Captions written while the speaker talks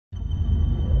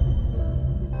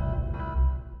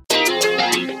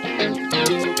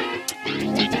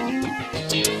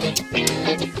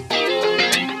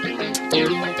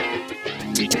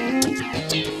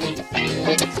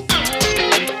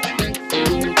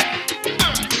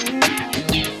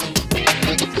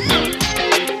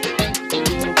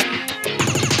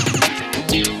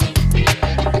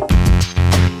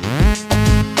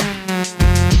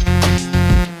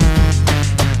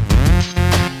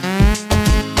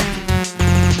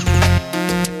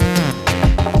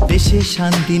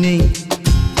শান্তি নেই,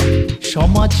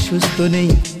 সমাজ সুস্থ নেই।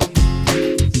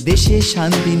 দেশে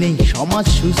শান্তি নেই, সমাজ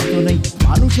সুস্থ নেই।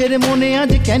 মানুষের মনে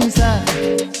আজ ক্যান্সার,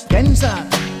 ক্যান্সার,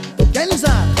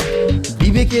 ক্যান্সার।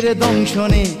 বিবেকের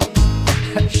দংশনে,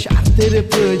 স্বার্থের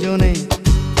প্রয়োজনে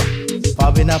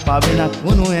পাবে না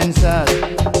কোনো অ্যান্সার।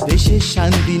 দেশে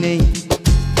শান্তি নেই,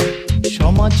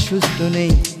 সমাজ সুস্থ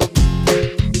নেই।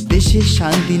 দেশে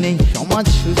শান্তি নেই, সমাজ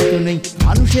সুস্থ নেই।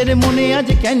 মানুষের মনে আজ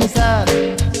ক্যান্সার।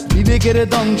 বিবেকের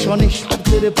দংশনে,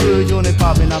 স্বার্থের প্রয়োজনে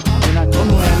পাবে না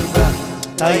কোনো অ্যান্সার।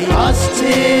 তাই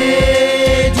আসছে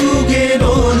যুগের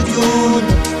অর্জুন,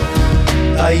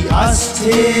 তাই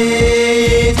আসছে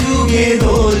যুগের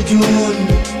অর্জুন,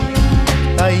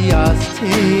 তাই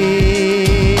আসছে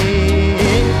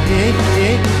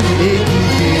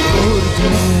যুগের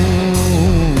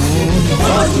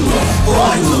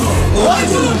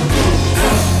অর্জুন।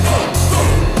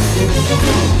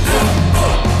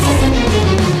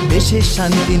 দেশে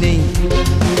শান্তি নেই,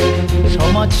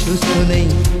 সমাজ সুস্থ নেই।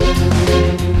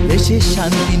 দেশে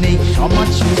শান্তি নেই, সমাজ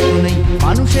সুস্থ নেই।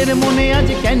 মানুষের মনে আজ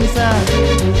ক্যান্সার।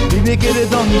 বিবেকের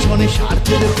দংশনে,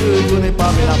 স্বার্থের প্রয়োজনে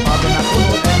পাবে না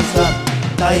কোনো অ্যান্সার।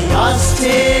 তাই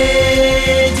আসছে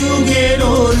যুগের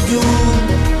অর্জুন,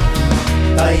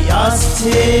 তাই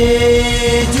আসছে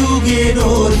যুগের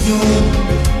অর্জুন,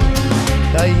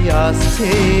 তাই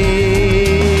আসছে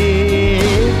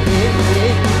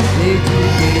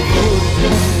যুগের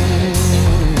অর্জুন।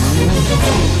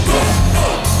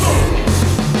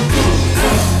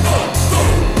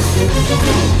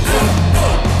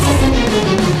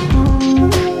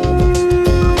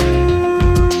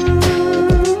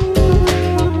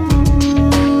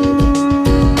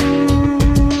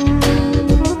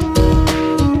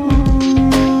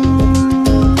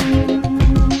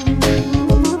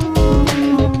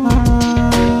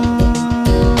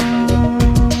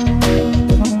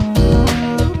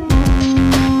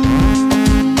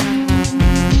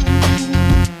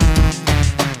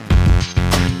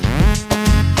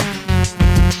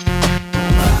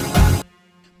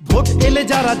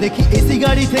 যারা দেখি এসি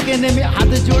গাড়ি থেকে নেমে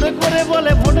হাত জোড়ে করে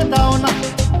বলে ভোট দাও না।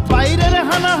 বাইরের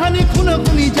হানাহানি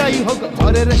খুনোখুনি যাই হোক,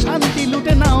 ঘরের শান্তি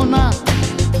লুটে নাও না।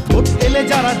 ভোট এলে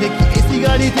যারা দেখি এসি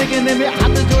গাড়ি থেকে নেমে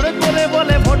হাত জোড়ে করে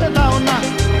বলে ভোট দাও না।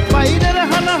 বাইরের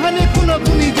হানাহানি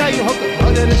খুনোখুনি যাই হোক,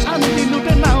 ঘরের শান্তি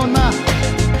লুটে নাও না।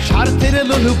 স্বার্থের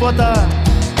লোলুপতা,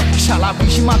 শালা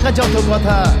বিষ মাখা যত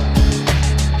কথা।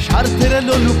 স্বার্থের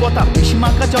লোলুপতা, বিষ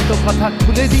মাখা যত কথা,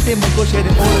 খুলে দিতে মুখোশের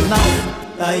ওড়না।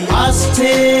 তাই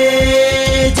আসছে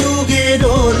যুগের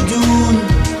অর্জুন,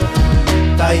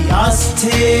 তাই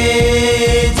আসছে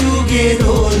যুগের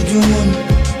অর্জুন,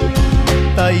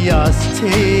 তাই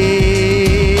আসছে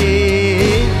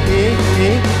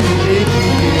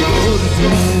যুগের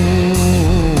অর্জুন।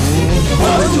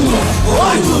 অর্জুন,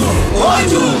 অর্জুন,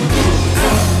 অর্জুন।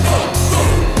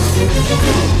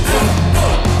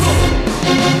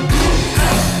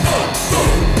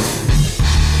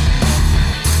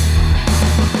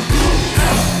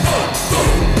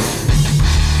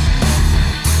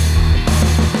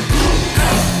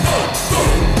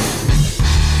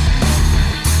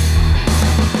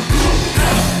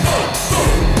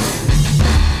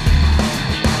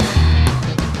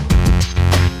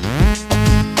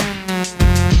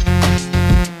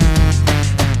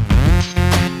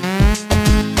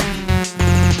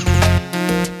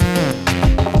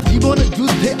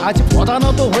 আজ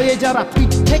প্রধানত হয়ে যারা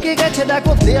পিঠ থেকে গেছে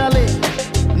দেখো দেয়ালে।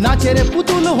 নাচের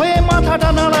পুতুল হয়ে মাথাটা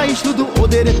নাড়াই শুধু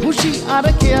ওদের খুশি আর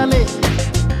খেয়ালে।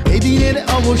 এদিনের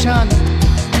অবসান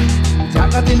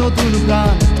জাগাতে নতুন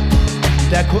প্রাণ,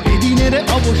 দেখো এদিনের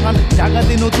অবসান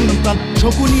জাগাতে নতুন প্রাণ।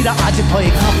 শকুনিরা আজ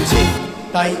ভয়ে কাঁপছে,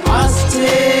 তাই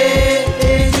আসছে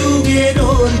যুগের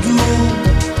অর্জুন,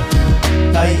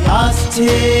 তাই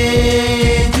আসছে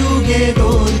যুগের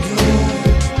অর্জুন,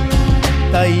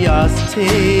 তাই আসছে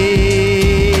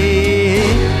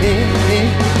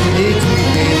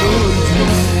যুগের অর্জুন।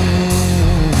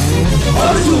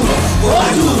 অর্জুন,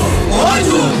 অর্জুন,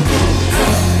 অর্জুন।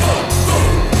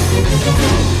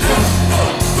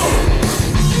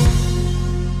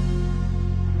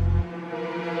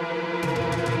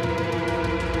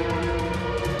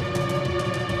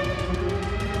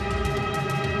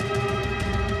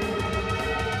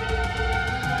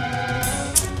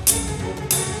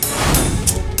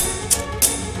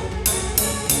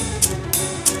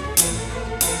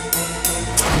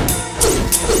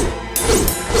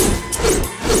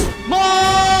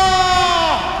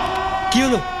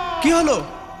 হলো?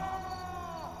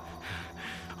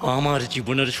 আমার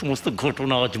জীবনের সমস্ত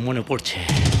ঘটনা আজ মনে পড়ছে।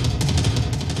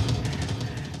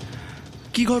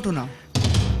 কি ঘটনা?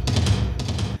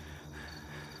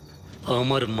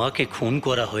 আমার মাকে খুন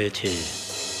করা হয়েছে,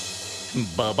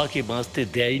 বাবাকে বাঁচতে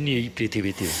দেয়নি এই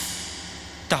পৃথিবীতে।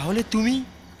 তাহলে তুমি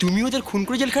ওদের খুন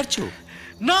করে জেল খাটছো?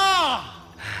 না,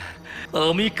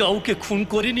 আমি কাউকে খুন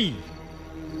করিনি,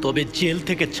 তবে জেল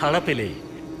থেকে ছাড়া পেলে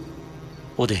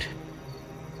ওদের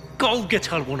কাউকে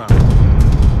ছাড়বো না।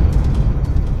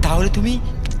 তাহলে তুমি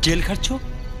জেল খাটছো?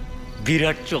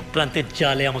 বিরাট চক্রান্তের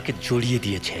জালে আমাকে জড়িয়ে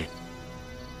দিয়েছে।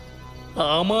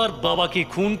 আমার বাবাকে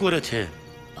খুন করেছে,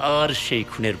 আর সেই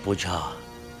খুনের বোঝা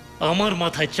আমার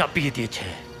মাথায় চাপিয়ে দিয়েছে।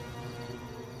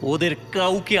 ওদের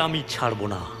কাউকে আমি ছাড়বো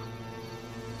না।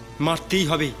 মারতেই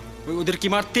হবে, ওদেরকে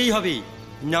মারতেই হবে।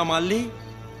 না মারলে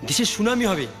দেশের সুনামি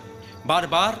হবে,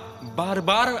 বারবার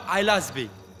বারবার আয়লা আসবে।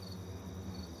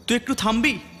 তুই একটু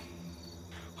থামবি?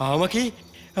 আমাকে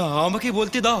আমাকে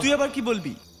বলতে দাও। তুই আবার কি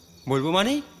বলবি? বলবো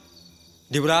মানে,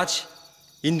 দেবরাজ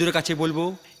ইন্দ্রের কাছে বলবো,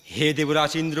 হে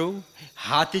দেবরাজ ইন্দ্র,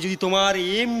 হাতে যদি তোমার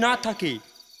এম না থাকে,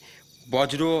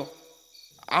 বজ্র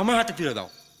আমার হাতে তুলে দাও,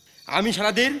 আমি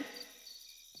সারাদের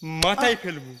মাথায়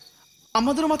ফেলবো।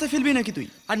 আমাদেরও মাথায় ফেলবি নাকি তুই?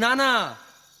 আর না না,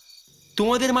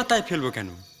 তোমাদের মাথায় ফেলবো কেন?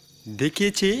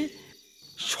 দেখিয়েছে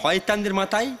শয়তানদের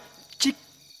মাথায় চিক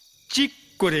চিক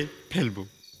করে ফেলবো,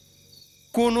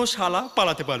 কোনো শালা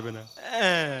পালাতে পারবে না।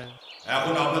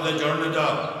 এখন আপনাদের জননেতা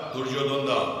দুর্যোধন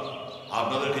দা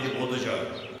আপনাদের কিছু বলতে চায়,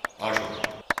 আসুন।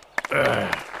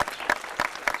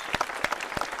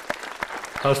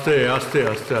 আস্তে আস্তে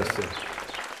আস্তে আস্তে।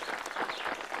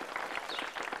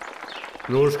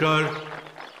 নমস্কার,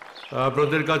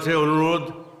 আপনাদের কাছে অনুরোধ,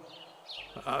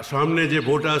 সামনে যে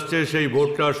ভোট আসছে সেই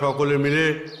ভোটটা সকলে মিলে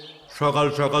সকাল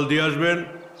সকাল দিয়ে আসবেন।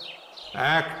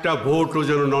 একটা ভোটও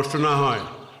যেন নষ্ট না হয়।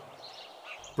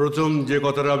 প্রথম যে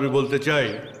কথাটা আমি বলতে চাই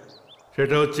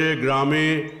সেটা হচ্ছে, গ্রামে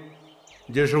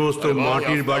যে সমস্ত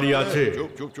মাটির বাড়ি আছে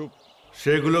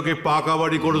সেগুলোকে পাকা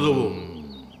বাড়ি করে দেবো।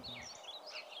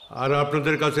 আর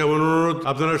আপনাদের কাছে আমার অনুরোধ,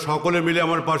 আপনারা সকলে মিলে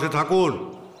আমার পাশে থাকুন।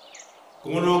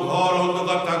 কোনো ঘর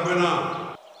অন্ধকার থাকবে না,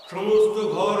 সমস্ত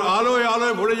ঘর আলোয়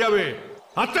আলোয় ভরে যাবে।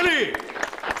 হাততালি!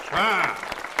 হ্যাঁ,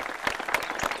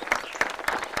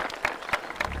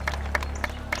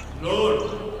 লোন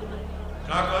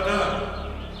টাকা দেন,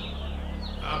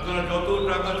 আপনারা যত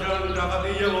টাকা চান টাকা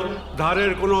দিয়ে যাব,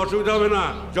 ধারের কোনো অসুবিধা হবে না।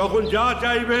 যখন যা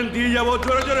চাইবেন দিয়ে যাব।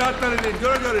 জোরে জোরে হাততালি দিন,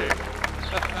 জোরে জোরে।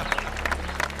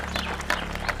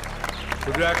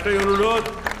 শুধু একটাই অনুরোধ,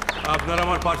 আপনারা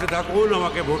আমার পাশে থাকুন,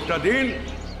 আমাকে ভোটটা দিন।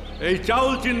 এই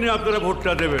চাউল চিহ্নে আপনারা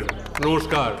ভোটটা দেবেন।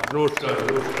 নমস্কার, নমস্কার,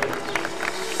 নমস্কার।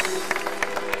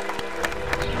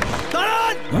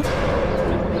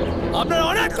 আপনারা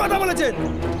অনেক কথা বলেছেন।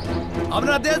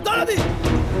 আপনারা দেশ দরদি,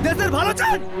 দেশের ভালো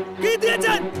চান, কি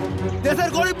দিয়েছেন? দেশের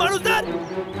গরিব মানুষদের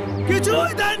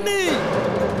কিছুই দেননি।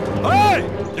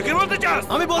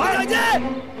 আমি বলতে চাই যে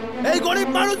এই গরিব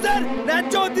মানুষদের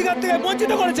ন্যায্য অধিকার থেকে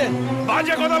বঞ্চিত করেছেন।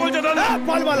 বাজে কথা বলছে দাদা।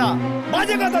 ফলবালা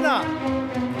বাজে কথা না।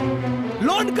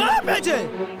 লোন কারা পেয়েছে?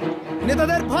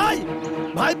 নেতাদের ভাই,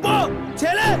 ভাইপো,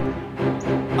 ছেলে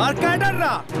আর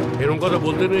ক্যাডাররা। এরকম কথা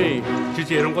বলতে নেই,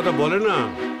 চিচি এরকম কথা বলে না।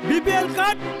 বিপিএল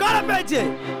কার্ড কারা পেয়েছে?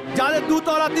 যাদের 2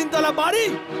 তলা 3 তলা বাড়ি,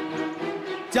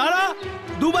 যারা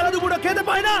দুবেলা দুপুরে খেতে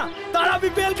পায় না, তারা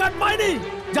বিপিএল কার্ড পায়নি।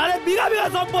 যাদের বিঘা বিঘা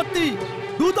সম্পত্তি,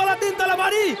 2 তলা 3 তলা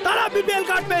বাড়ি, তারা বিপিএল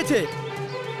কার্ড পেয়েছে।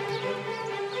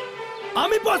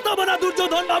 আমি পস্তাবো না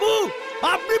দুর্যোধন বাবু,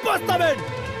 আপনি পস্তাবেন।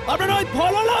 আপনার ওই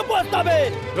ফলনা পস্তাবেন।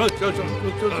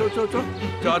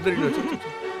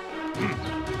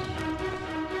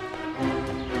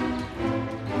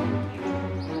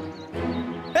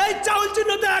 এই চাউল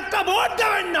চিহ্নতে একটা ভোট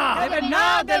দেবেন না। দেবেন না,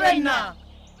 দেবেন না।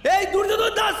 এই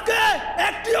দুর্যোধন দাসকে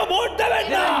একটিও ভোট দেবেন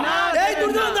না। এই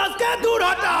দুর্যোধন দাসকে দূর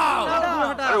হটাও।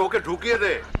 আরে ওকে ঢুকিয়ে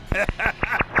দে।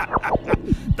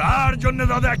 তার জন্য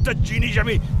দাদা একটা জিনিস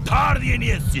আমি ধার দিয়ে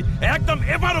নিয়ে এসেছি, একদম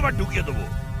এবার ওবার ঢুকিয়ে দেবো।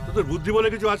 তোদের বুদ্ধি বলে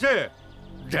কিছু আছে?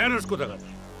 ধ্যানস কোথাকার।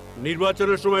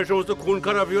 নির্বাচনের সময় সমস্ত খুন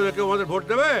খারাপ হলে কেউ আমাদের ভোট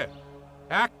দেবে?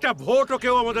 একটা ভোটও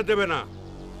কেউ আমাদের দেবে না।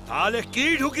 তাহলে কি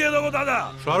ঢুকিয়ে দেবো দাদা?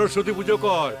 সরস্বতী পুজো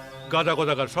কর, গাদা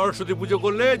কোথাকার। সরস্বতী পুজো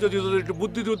করলে যদি তোদের একটু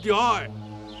বুদ্ধি টুদ্ধি হয়।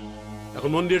 এখন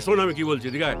মন দিয়ে শোন আমি কি বলছি,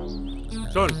 ঠিক আছে?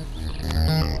 শোন।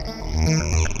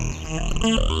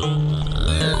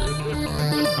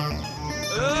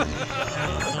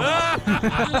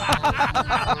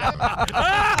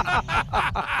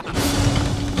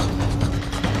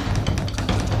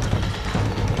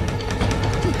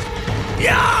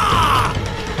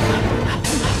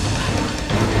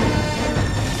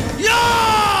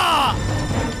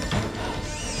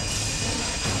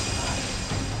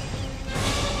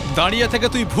 দাঁড়িয়ে থেকে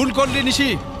তুই ভুল করলি নিশি।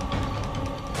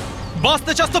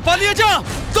 বাঁচতে চাস তো পালিয়ে যা,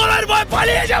 তোরার ভয়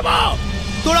পালিয়ে যাব।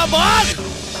 তোরা বাঘ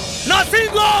না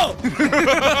সিংহ?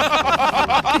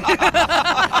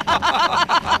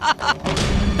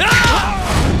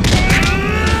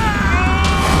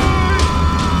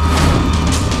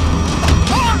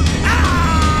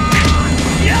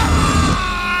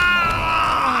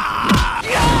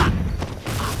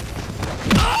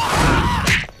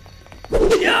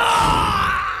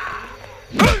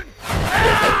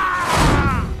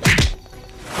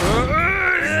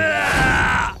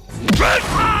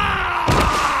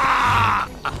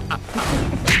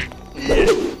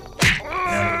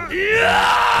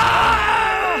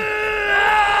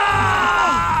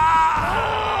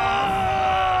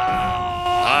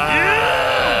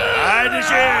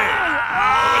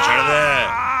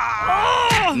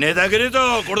 নেতাগিরি তো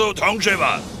করে দেবো ধ্বংস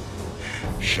এবার।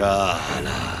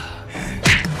 শালা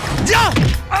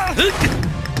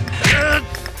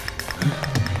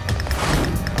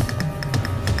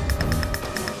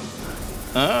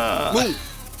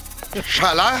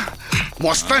শালা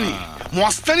মস্তানি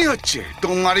মস্তানি হচ্ছে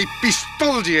তোমার এই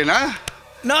পিস্তল দিয়ে না?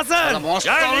 না স্যার,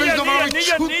 মস্তানি তোমার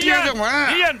ছুটিয়ে দেবো।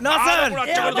 না স্যার,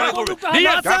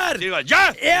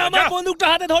 এ আমার বন্দুকটা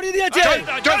হাতে ধরিয়ে দিয়েছে।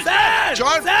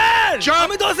 স্যার,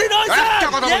 আমি দোষী নই স্যার।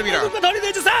 বন্দুকটা ধরিয়ে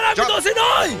দিয়েছে স্যার, আমি দোষী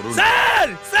নই স্যার।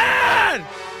 স্যার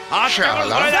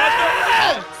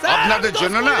আপনাদের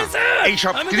জন্য না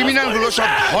এইসব ক্রিমিনাল গুলো সব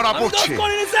ধরা পড়ছে।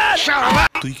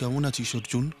 তুই কেমন আছিস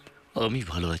অর্জুন? আমি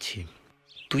ভালো আছি,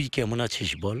 তুই কেমন আছিস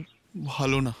বল?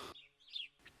 ভালো না।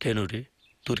 কেন রে,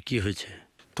 তোর কি হয়েছে?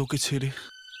 তোকে ছেড়ে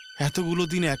এতগুলো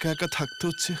দিন একা একা থাকতে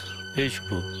হচ্ছে। এই শুভ,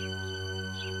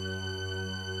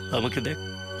 আমাকে দেখ,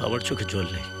 আমার চোখে জল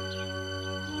নেই,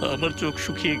 আমার চোখ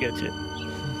শুকিয়ে গেছে।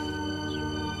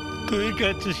 তুই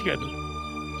কাঁদছিস কেন?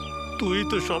 তুই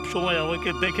তো সব সময় আমাকে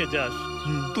দেখে যাস,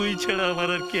 তুই ছাড়া আমার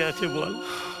আর কে আছে বল?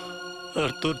 আর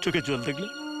তোর চোখে জল দেখলে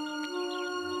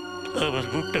আমার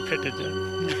বুকটা ফেটে যায়।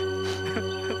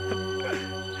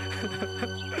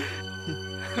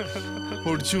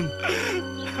 অর্জুন,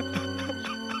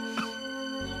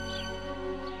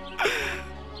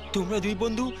 তোমরা দুই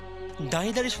বন্ধু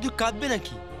দাঁড়িয়ে দাঁড়িয়ে শুধু কাঁদবে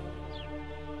নাকি?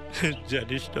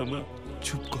 জানিস না মা,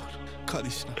 চুপ কর,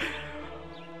 কাঁদিস না।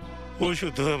 ও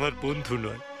শুধু আমার বন্ধু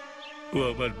নয়, ও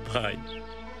আমার ভাই,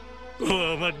 ও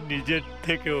আমার নিজের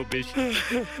থেকেও বেশি।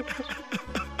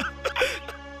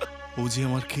 ও যে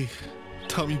আমার কে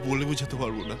তা আমি বলে বোঝাতে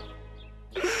পারবো না।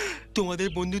 তোমাদের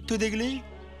বন্ধুত্ব দেখলেই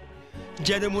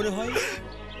যেন মনে হয়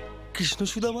কৃষ্ণ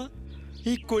সুদামা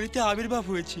এই কলিতে আবির্ভাব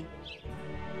হয়েছে।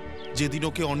 যেদিন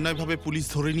ওকে অন্যায়ভাবে পুলিশ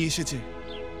ধরে নিয়ে এসেছে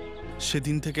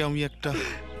সেদিন থেকে আমি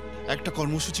একটা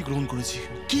কর্মসূচি গ্রহণ করেছি।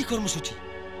 কি কর্মসূচি?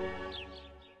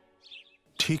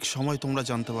 ঠিক সময় তোমরা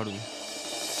জানতে পারবে।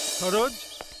 সরোজ,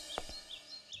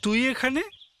 তুই এখানে?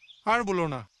 আর বলো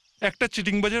না, একটা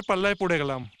চিটিংবাজের পাল্লায় পড়ে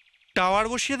গেলাম। টাওয়ার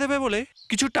বসিয়ে দেবে বলে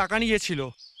কিছু টাকা নিয়েছিল,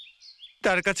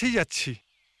 তার কাছেই যাচ্ছি।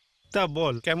 তা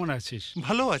বল, কেমন আছিস?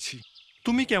 ভালো আছি,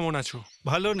 তুমি কেমন আছো?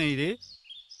 ভালো নেই রে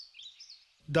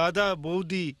দাদা।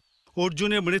 বৌদি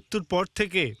অর্জুনের মৃত্যুর পর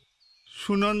থেকে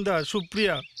সুনন্দা,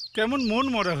 সুপ্রিয়া কেমন মন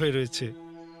মরা হয়ে রয়েছে।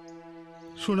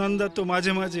 সুনন্দা তো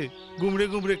মাঝে মাঝে গুমড়ে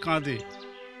গুমড়ে কাঁদে,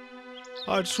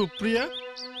 আর সুপ্রিয়া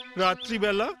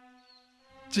রাত্রিবেলা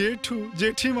জেঠু,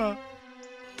 জেঠিমা,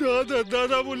 দাদা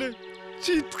দাদা বলে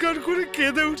চিৎকার করে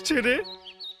কেঁদে উঠছে রে।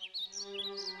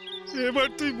 এবার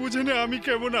তুই বুঝে নে আমি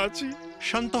কেমন আছি।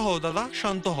 শান্ত হও দাদা,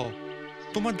 শান্ত হও।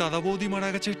 তোমার দাদা বৌদি মারা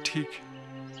গেছে ঠিক,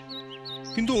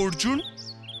 কিন্তু অর্জুন?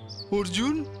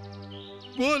 অর্জুন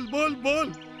বল বল বল,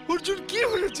 অর্জুন কি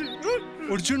হয়েছে?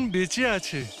 অর্জুন বেঁচে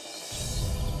আছে।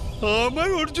 আমার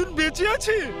অর্জুন বেঁচে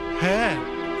আছে? হ্যাঁ।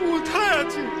 কোথায়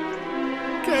আছে?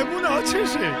 কেমন আছে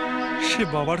সে? সে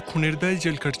বাবার খুনের দায়ে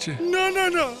জেল কাটছে। না না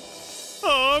না,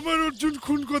 আমার অর্জুন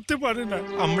খুন করতে পারে না।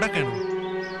 আমরা কেন,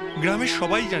 গ্রামের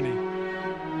সবাই জানে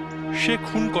সে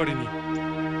খুন করেনি।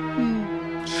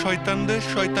 শয়তানদের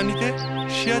শয়তানিতে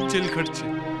সে আর জেল খাটছে।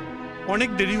 অনেক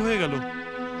দেরি হয়ে গেল,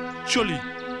 চলি।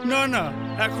 না না,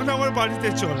 এখন আমার বাড়িতে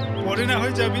চল, পরে না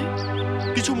হয়ে যাবি।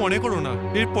 কিছু মনে করো না,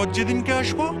 এরপর যেদিনকে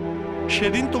আসবো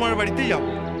সেদিন তোমার বাড়িতে যাব।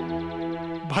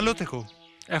 ভালো থেকো,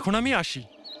 এখন আমি আসি।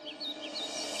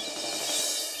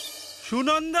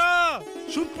 সুনন্দা,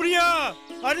 সুপ্রিয়া,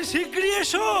 আরে শীঘ্রই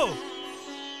এসো।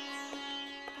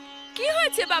 কি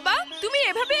হয়েছে বাবা, তুমি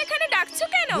এভাবে এখানে ডাকছো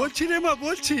কেন? বলছি রে মা,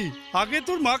 বলছি, আগে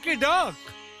তোর মাকে ডাক।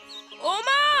 ও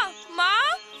মা, মা,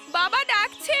 বাবা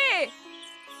ডাকছে।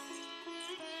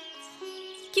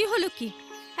 কি হলো, কি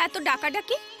এত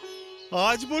ডাকাডাকি?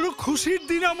 আজ বড় খুশির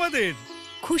দিন আমাদের।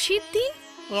 খুশির দিন?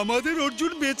 আমাদের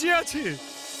অর্জুন বেঁচে আছে।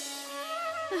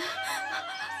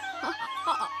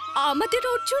 আমাদের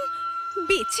অর্জুন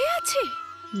বেঁচে আছে?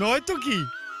 নয়তো কি,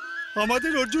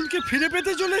 আমাদের অর্জুনকে ফিরে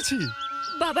পেতে চলেছি।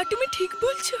 বাবা তুমি ঠিক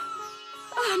বলছো,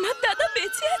 আমার দাদা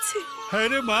বেঁচে আছে। হ্যাঁ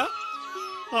রে মা,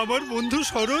 আমার বন্ধু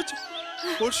সরোজ,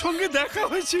 ওর সঙ্গে দেখা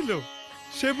হয়েছিল।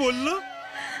 সে বলল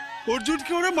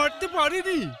অর্জুনকে ওরা মারতে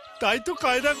পারেনি, তাই তো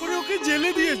কায়দা করে ওকে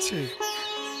জেলে দিয়েছে।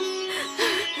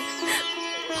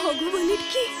 ভগবানের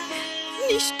কি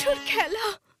নিষ্ঠুর খেলা।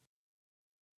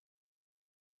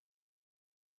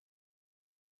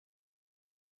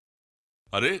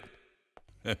 আরে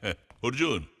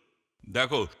অর্জুন,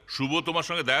 দেখো শুভ তোমার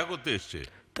সঙ্গে দেখা করতে এসছে।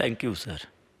 Thank you sir.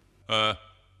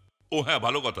 ও হ্যাঁ,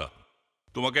 ভালো কথা,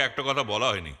 তোমাকে একটা কথা বলা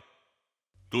হয়নি।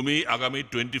 তুমি আগামী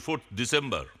 24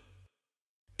 ডিসেম্বর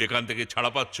এখান থেকে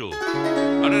ছাড়া পাচ্ছ।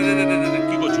 আরে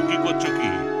কি করছো কি করছো কি?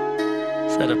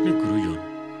 স্যার আপনি গুরুজন,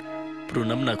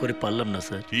 প্রণাম না করে পারলাম না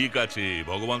স্যার। ঠিক আছে,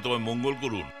 ভগবান তোমায় মঙ্গল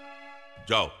করুন।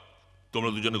 যাও তোমরা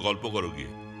দুজনে গল্প করো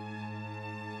গিয়ে।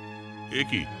 এ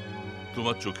কি,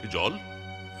 তোমার চোখে জল?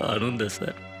 আনন্দে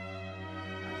স্যার,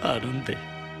 আনন্দে।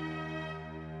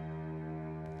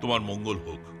 তোমার মঙ্গল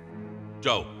হোক।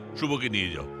 যাও শুভকে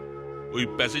নিয়ে যাও, ওই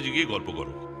প্যাসেজে গিয়ে গল্প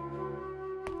করো।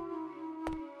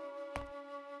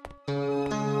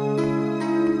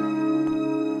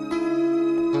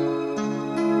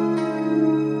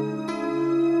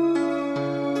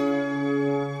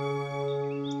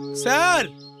 স্যার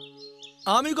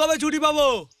আমি কবে ছুটি পাবো?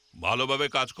 ভালোভাবে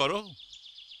কাজ করো,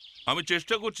 আমি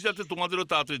চেষ্টা করছি যাতে তোমাদেরও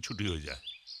তাড়াতাড়ি ছুটি হয়ে যায়।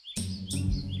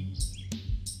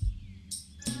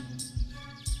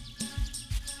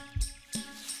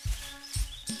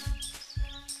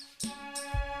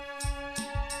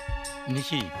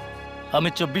 নিশি, আমি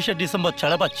 24শে ডিসেম্বর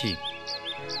ছাড়া পাচ্ছি,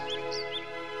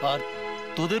 আর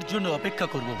তোদের জন্য অপেক্ষা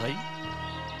করব ভাই।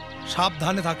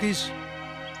 সাবধানে থাকিস।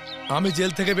 আমি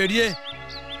জেল থেকে বেরিয়ে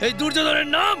এই দুর্যোধনের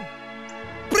নাম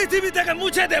পৃথিবী থেকে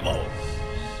মুছে দেব।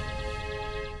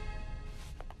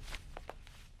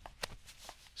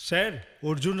 স্যার,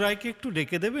 অর্জুন রায়কে একটু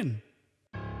ডেকে দেবেন।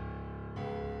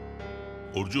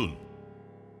 অর্জুন,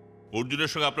 অর্জুনের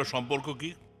সঙ্গে আপনার সম্পর্ক কি?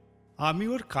 আমি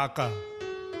ওর কাকা।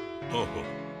 ওহো,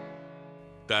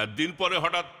 তা দিন পরে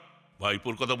হঠাৎ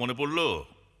ভাইপোর কথা মনে পড়লো?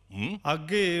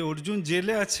 আগে অর্জুন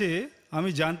জেলে আছে আমি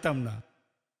জানতাম না।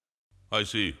 I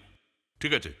C.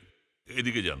 ঠিক আছে,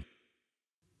 এদিকে যান।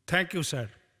 Thank you sir.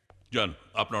 যান,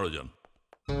 আপনারও যান।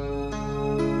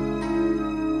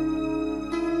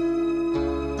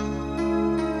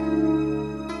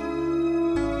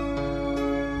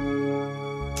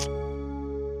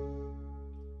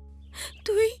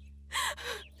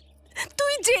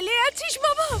 তুই জেলে আছিস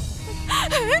বাবা?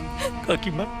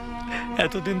 কাকিমা,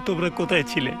 এতদিন তোমরা কোথায়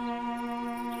ছিলে?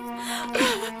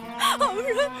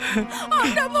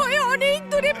 আমরা ভয়ে অনেক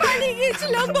দূরে পালিয়ে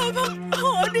গেছিলাম বাবা,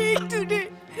 অনেক দূরে,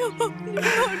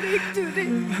 অনেক দূরে।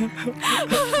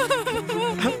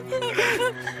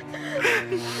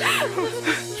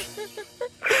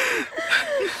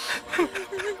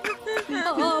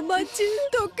 আমার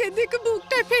তোকে দেখে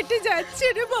বুকটা ফেটে যাচ্ছে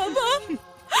রে বাবা,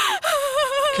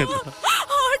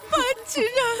 আর পাচ্ছি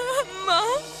না। মা,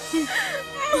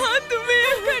 মা তুমি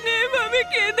এখানে এভাবে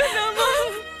কেঁদো না মা,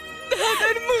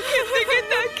 দাদার মুখের দিকে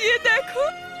তাকিয়ে দেখো।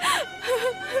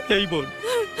 এই বোন,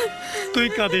 তুই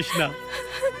কাঁদিস না।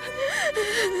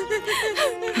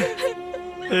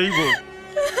 এই বোন,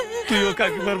 তুইও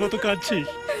কাকিমার মতো কাঁদছিস?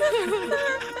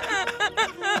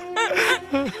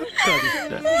 কাঁদিস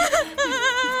না।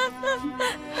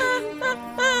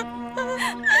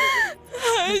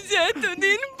 আজ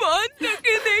এতদিন পর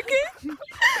তোকে দেখে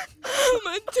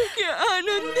আমার চোখে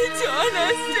আনন্দে জল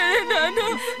আসছে নানা।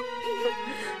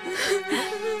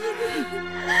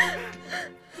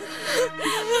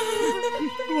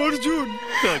 অর্জুন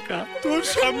কাকা, তোর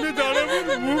সামনে দাঁড়ানোর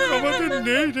মুখ আমাদের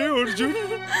নেই রে অর্জুন।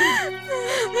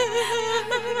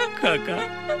 কাকা,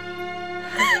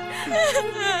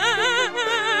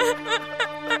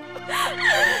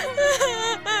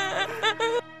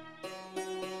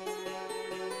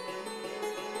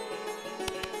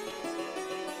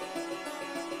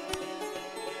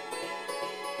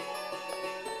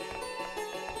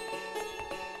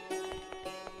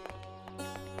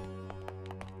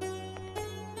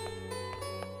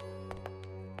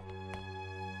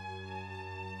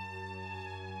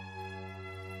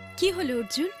 কি হলো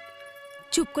অর্জুন,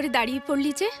 চুপ করে দাঁড়িয়ে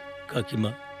পড়লি যে?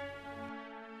 কাকিমা,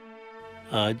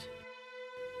 আজ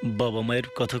বাবা মায়ের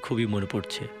কথা খুবই মনে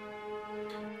পড়ছে।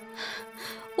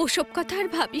 ওসব কথা আর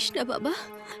ভাবিস না বাবা,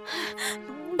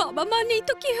 বাবা মা নেই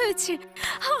তো কি হয়েছে,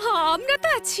 আমরা তো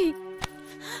আছি।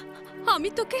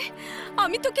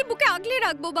 আমি তোকে বুকে আগলে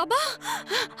রাখবো বাবা,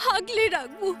 আগলে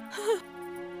রাখবো।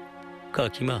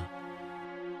 কাকিমা,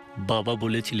 বাবা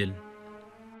বলেছিলেন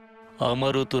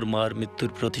আমারও তোর মার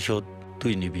মৃত্যুর প্রতিশোধ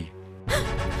তুই নিবি।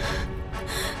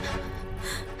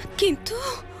 কিন্তু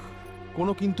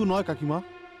কোনো কিন্তু নয় কাকিমা।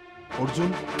 অর্জুন,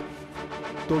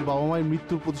 তোর বাবা মায়ের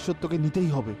মৃত্যুর প্রতিশোধ তোকে নিতেই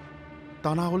হবে,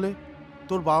 তা না হলে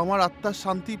তোর বাবা মার আত্মার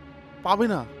শান্তি পাবে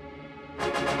না।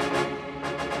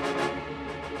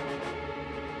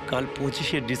 কাল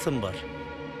 25শে ডিসেম্বর,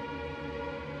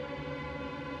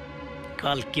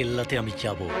 কাল কেল্লাতে আমি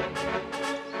যাব।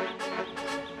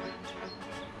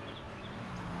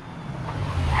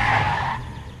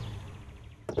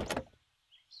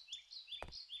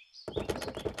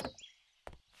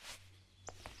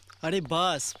 আরে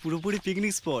বাস, পুরোপুরি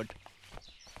পিকনিক স্পট।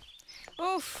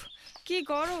 উফ, কি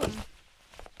গরম।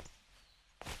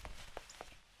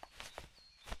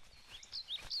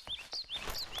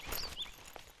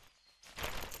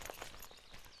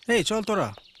 এই চল তোরা।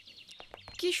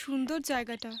 কি সুন্দর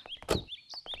জায়গাটা।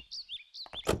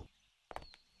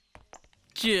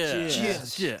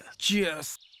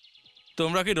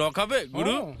 তোমরা কি রকাবে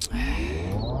গুরু?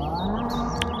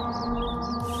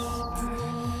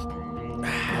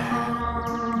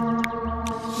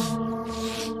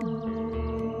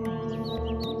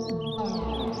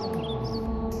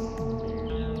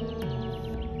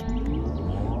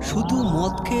 শুধু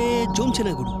মদ খেয়ে জমছে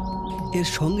না গুরু, এর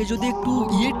সঙ্গে যদি একটু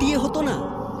টিয়ে হতো না।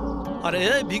 আরে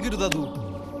ভিগির দাদু,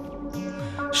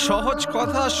 সহজ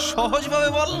কথা সহজভাবে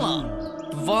বল না,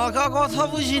 বাঁকা কথা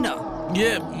বুঝি না।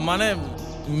 মানে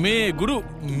মেয়ে গুরু,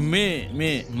 মেয়ে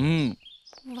মেয়ে।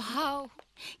 ওয়াও,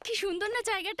 কি সুন্দর না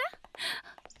জায়গাটা।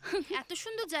 এত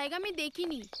সুন্দর জায়গা আমি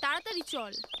দেখিনি। তাড়াতাড়ি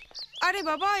চল। আরে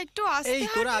বাবা, একটু আস্তে হাঁট না। এই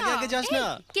তোরা আগে আগে যাস না।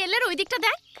 কেলের ওই দিকটা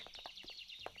দেখ।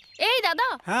 এই দাদা,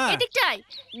 এদিকটাই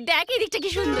দেখ, এই দিকটা কি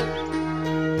সুন্দর।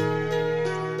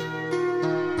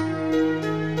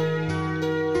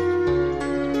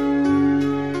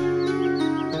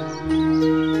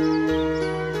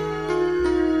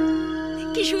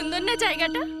 কি সুন্দর না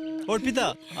জায়গাটা। অর্পিতা,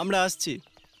 আমরা আসছি,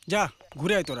 যা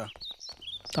ঘুরে আয় তোরা।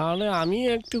 তাহলে আমি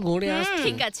একটু ঘুরে আসছি।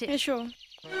 ঠিক আছে, এসো।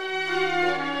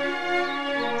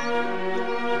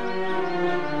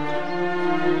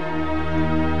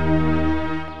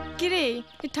 কিরে,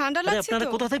 ঠান্ডা লাগছে তো? আপনারা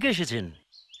কোথা থেকে এসেছেন?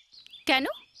 কেন,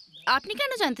 আপনি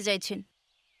কেন জানতে চাইছেন?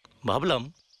 ভাবলাম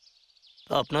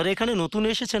আপনারা এখানে নতুন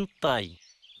এসেছেন তাই।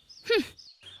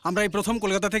 আমরা এই প্রথম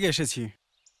কলকাতা থেকে এসেছি।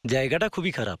 জায়গাটা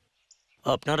খুবই খারাপ,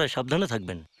 আপনারা সাবধানে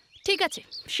থাকবেন। ঠিক আছে,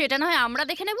 সেটা না হয় আমরা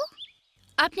দেখে নেব।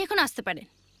 আপনি এখন আসতে পারেন।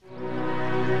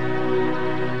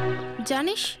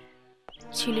 জানিস,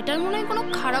 ছেলেটার মনে হয় কোনো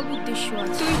খারাপ উদ্দেশ্য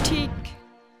আছে। তুই ঠিক।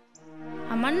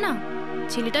 আমার না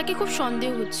ছেলেটাকে খুব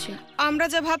সন্দেহ হচ্ছে। আমরা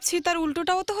যা ভাবছি তার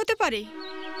উল্টোটাও তো হতে পারে।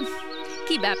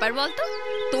 কি ব্যাপার বলতো,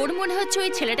 তোর মনে হচ্ছে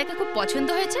ওই ছেলেটাকে খুব পছন্দ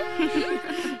হয়েছে?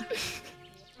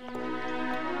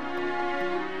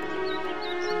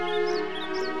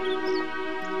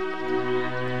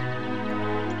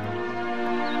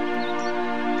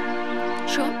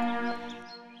 শোন,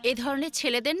 এ ধরনের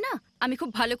ছেলেদের না আমি খুব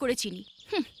ভালো করে চিনি।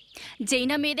 যেই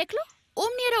না মেয়ে দেখলো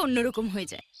অমনি এরা অন্যরকম হয়ে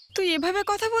যায়। তুই এভাবে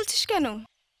কথা বলছিস কেন?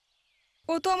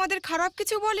 ও তো আমাদের খারাপ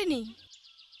কিছু বলেনি।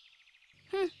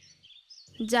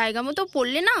 জায়গা মতো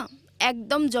পড়লে না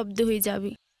একদম জব্দ হয়ে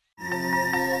যাবে।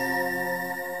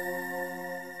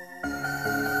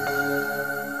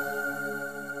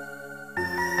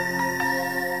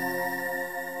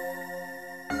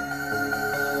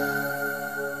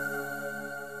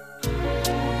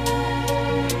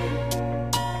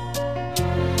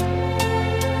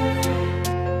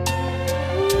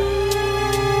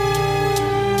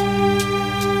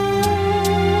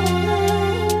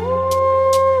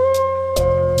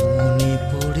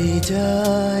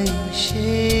 যায়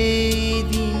সেই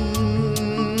দিন,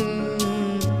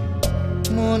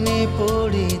 মনে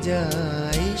পড়ে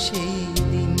যায় সেই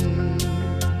দিন,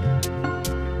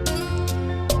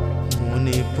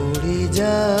 মনে পড়ে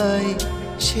যায়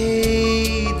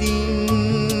সেই দিন,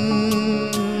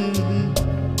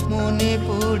 মনে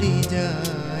পড়ে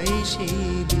যায় সেই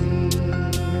দিন।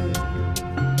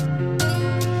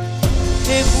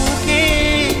 এ বুকে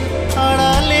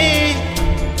আড়ালে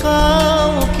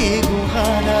কাউকে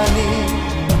গুহারালে,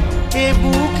 এ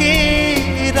বুকে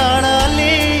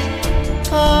দাঁড়ালে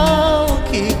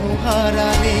কাউকে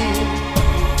গুহারালে,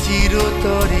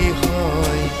 চিরতরে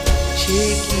হয় সে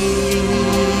কি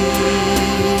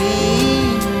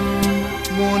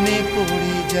মনে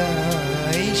পড়ে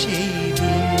যায় সেই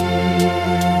দিন,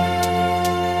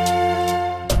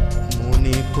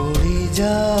 মনে পড়ে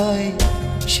যায়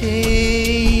সেই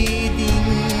দিন,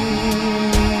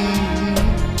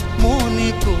 মনে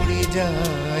পড়ে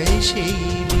যায় সেই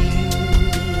দিন।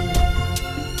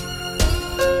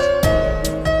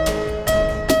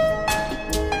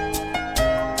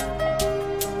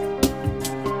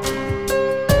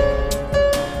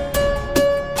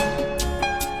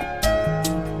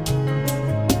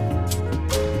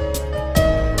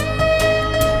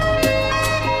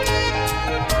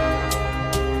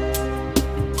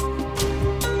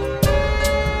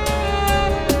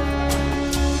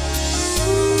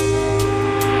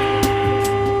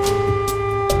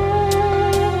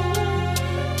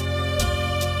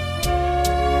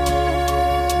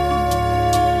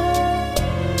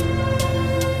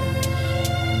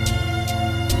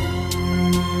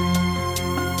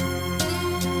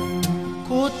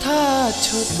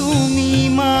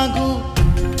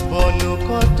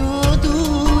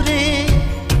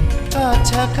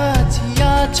 কাছাকাছি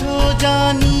আছো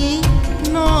জানি,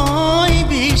 নয়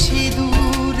বেশি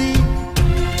দূরে।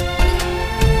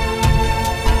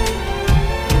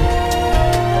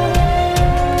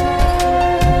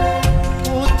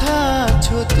 কোথা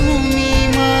আছো তুমি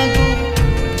মাগো,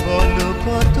 বলো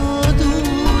কত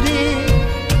দূরে।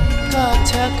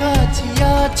 কাছাকাছি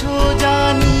আছো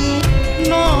জানি,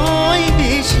 নয়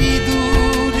বেশি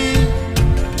দূরে।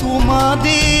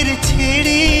 তোমাদের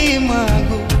ছেড়ে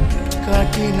মাগো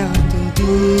কাটে না তো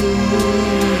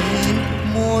দিন,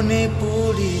 মনে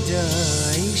পড়ে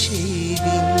যায় সেই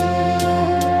দিন।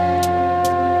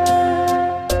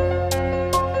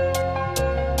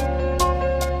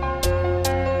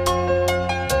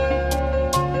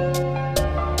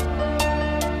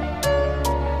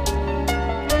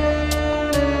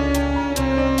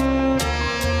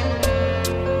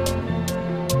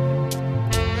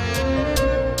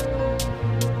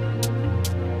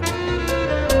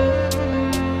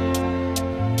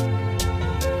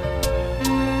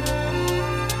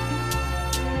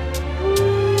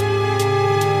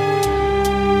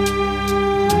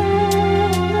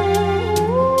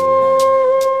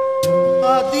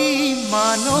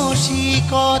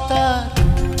 মানসিকতার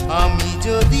আমি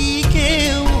যদি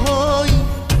কেউ হই,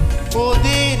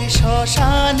 ওদের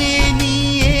শ্মশানে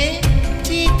নিয়ে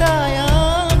চিতায়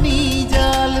আমি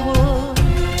জ্বালবো।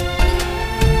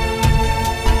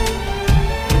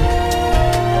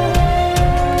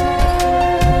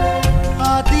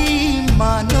 আদি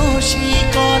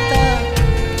মানসিকতা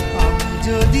আমি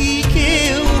যদি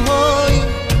কেউ হই,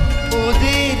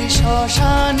 ওদের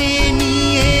শ্মশানে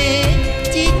নিয়ে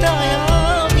চিতায়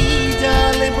আমি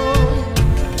জ্বালবো।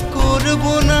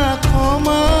 করবো না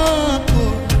ক্ষমা,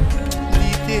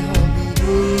 দিতে হবে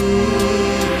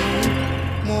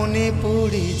মনে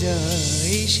পড়ে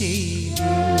যায় সেই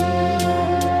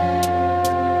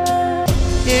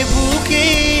এ বুকে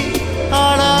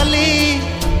আড়ালে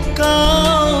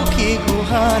কাউকে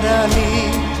গোহারালে,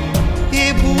 এ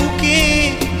বুকে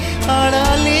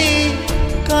আড়ালে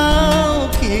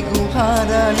কাউকে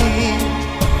গোহারালে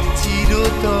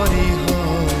চিরতরে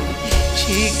হয়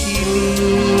সে কি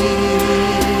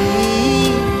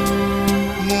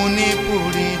মনে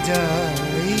পড়ে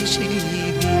যায় সেই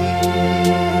দিন,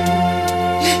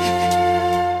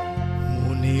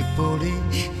 মনে পড়ে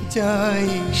যায়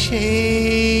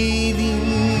সেই দিন,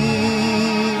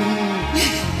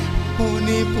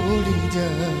 মনে পড়ে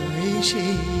যায়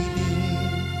সেই দিন।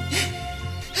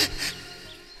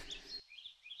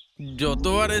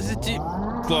 যতবার এসেছি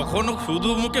কখনো শুধু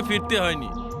মুখে ফিরতে হয়নি।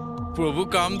 প্রভু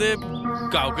কামদেব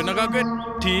কাউকে না কাউকে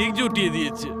ঠিক জুটিয়ে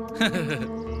দিয়েছে।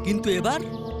 কিন্তু এবার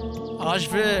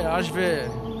আসবে আসবে।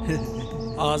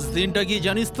 আজ দিনটা কি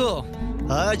জানিস তো?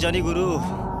 হ্যাঁ জানি গুরু,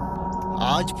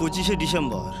 আজ 25শে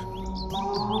ডিসেম্বর।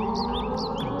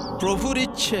 প্রভুর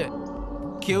ইচ্ছে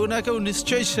কেউ না কেউ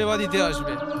নিশ্চয়ই সেবা দিতে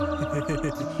আসবে।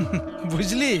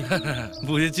 বুঝলি?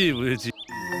 বুঝেছি বুঝেছি।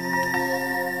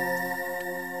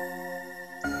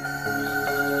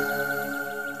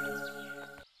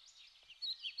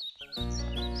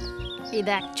 এই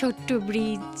দেখ ছোট্ট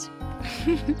ব্রিজ।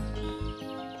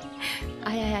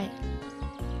 আয় আয় আয়,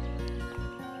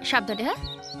 সাবধানে। হ্যাঁ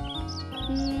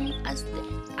আস্তে।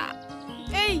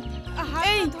 এই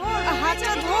এই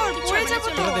হাতটা ধর, পড়ে যাবো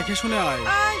তো। দেখে শুনে আয়।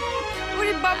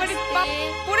 ওরে বাবা রে বাপ,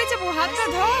 পড়ে যাবো, হাতটা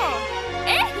ধর।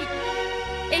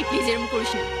 এই প্লিজ এরকম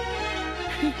করিস না।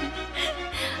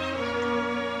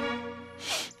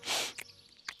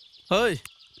 ওই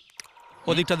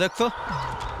ওদিকটা দেখ তো,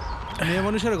 মেয়ে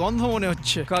মানুষের গন্ধ মনে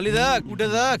হচ্ছে। কালি দেখ, উঠে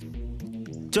দেখ।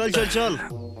 চল চল চল,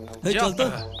 চল তো।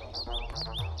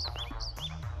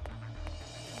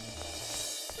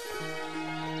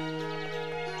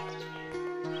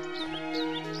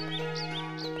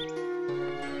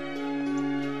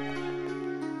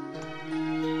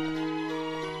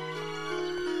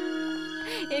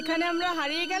 এখানে আমরা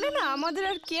হারিয়ে গেলে না আমাদের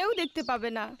আর কেউ দেখতে পাবে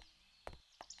না।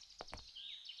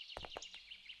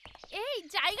 এই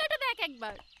জায়গাটা দেখ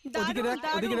একবার। ওদিকে দেখ,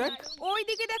 ওদিকে দেখ,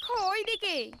 ওইদিকে দেখো,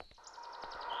 ওইদিকে।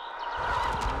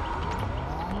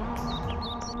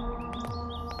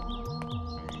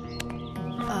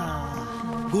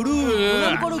 গুরু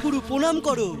প্রণাম করো, গুরু প্রণাম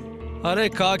করো। আরে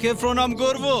কাকে প্রণাম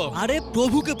করব? আরে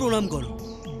প্রভুকে প্রণাম করো।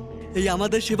 এই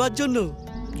আমাদের সেবার জন্য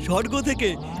স্বর্গ থেকে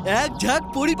এক ঝাঁক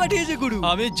পরি পাঠিয়েছে গুরু।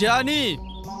 আমি জানি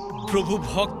প্রভু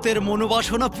ভক্তের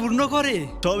মনোবাসনা পূর্ণ করে।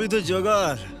 তবে তো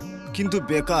জোগাড়, কিন্তু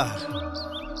বেকার।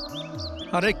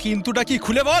 আরে কিন্তুটা কি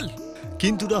খুলে বল।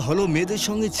 কিন্তুটা হলো মেয়েদের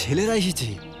সঙ্গে ছেলেরা এসেছে।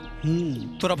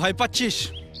 তোরা ভয় পাচ্ছিস?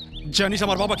 জানিস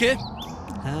আমার বাবাকে?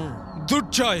 হ্যাঁ।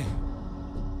 দুর্জয়,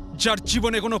 যার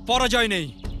জীবনে কোনো পরাজয় নেই।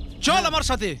 চল আমার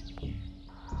সাথে।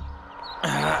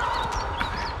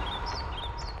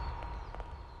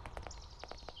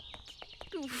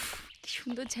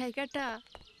 সুন্দর জায়গাটা।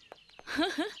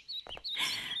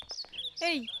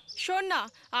 এই শোন না,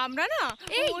 আমরা না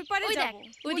ওই পারে যাব।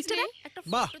 ওই দিকটা দেখ,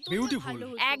 বাহ বিউটিফুল।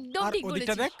 একদম ঠিক বলেছিস।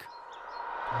 ওদিকটা দেখ,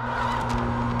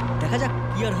 দেখা যাক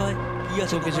কি আর হয়। কি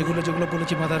আছে তোকে যেগুলো যেগুলো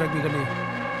বলেছি মাথায় রাখবি, খালি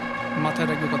মাথায়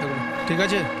রাখবি কথাগুলো, ঠিক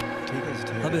আছে? ঠিক আছে,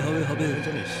 হবে হবে হবে,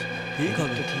 জানিস ঠিক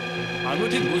হবে। ঠিক আমিও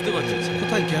ঠিক বুঝতে পারছি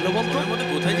কোথায় গেল বলতো, ওর মধ্যে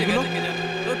কোথায় যে গেছে কিনা।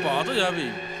 ওই পাওয়া তো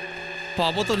যাবেই।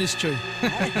 পাবো তো নিশ্চয়ই।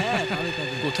 হ্যাঁ পাবে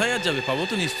পাবে। কোথায় আর যাবে, পাবো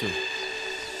তো নিশ্চয়ই।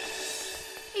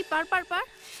 এই পার পার পার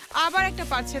আবার একটা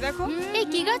পাচ্ছে দেখো। এই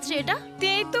কি গাছ রে এটা?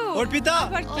 তেই তো। অর্পিতা,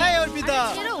 এই অর্পিতা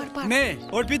নে,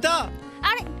 অর্পিতা।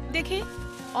 আরে দেখি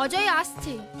অজয়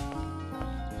আসছে।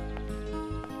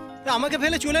 আমাকে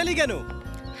ফেলে চলে এলি কেন?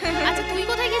 আচ্ছা তুই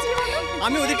কোথায় গেছিলি বল?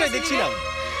 আমি ওদিকটাই দেখছিলাম।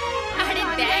 আরে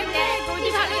দেখ দেখ, কি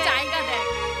ভালো জায়গা দেখ।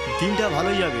 দিনটা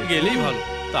ভালোই যাবে, গেলেই ভালো,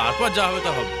 তারপর যা হবে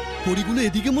তা হবে। পরিগুলো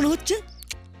এদিকে মনে হচ্ছে।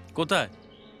 কোথায়?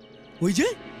 ওই যে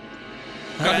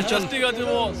চল, ঠিক আছে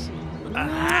বস।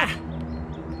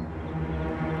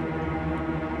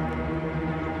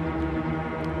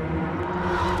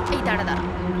 এই দাঁড়া দাঁড়া,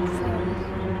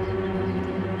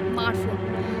 মার ফোন।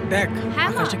 দেখ হ্যাঁ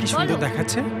মা, আকাশটা কি সুন্দর বলো।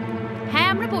 দেখাচ্ছে। হ্যাঁ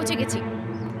আমরা পৌঁছে গেছি।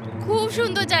 খুব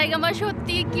সুন্দর জায়গা মা,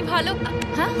 সত্যি কি ভালো।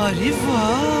 হ্যাঁ আরে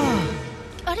বাহ,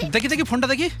 আরে দেখি দেখি ফোনটা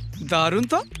দেখি, দারুণ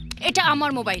তো। এটা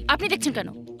আমার মোবাইল, আপনি দেখছেন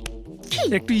কেন?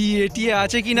 একটু ইয়ে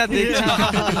আছে কিনা দেখছি।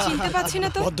 চিনতে পাচ্ছি না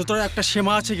তো। ভদ্রতার একটা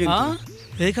সীমা আছে কিন্তু।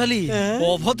 এই খালি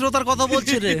অভদ্রতার কথা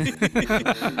বলছে রে।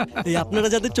 এই আপনারা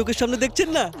যাদের চোখের সামনে দেখছেন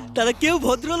না, তারা কেউ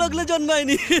ভদ্র লাগলে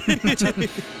জন্মায়নি।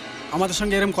 আমাদের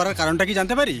সঙ্গে এরকম করার কারণটা কি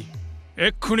জানতে পারি?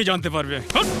 এক্ষুনি জানতে পারবে।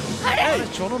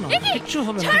 চলো না, কিচ্ছু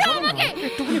হবে না, চলো না,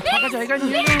 একটুখানি ফাঁকা জায়গায়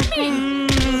নিয়ে নাও।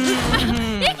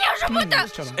 এই কি অসভ্যতা!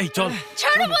 এই চল,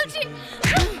 ছাড়ো বলছি।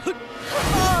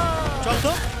 চল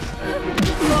তো।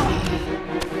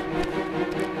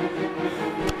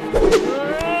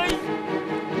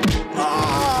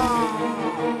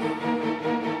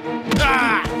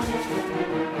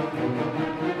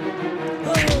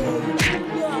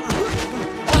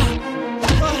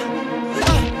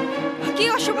 কি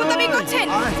অসভ্যতামি করছেন?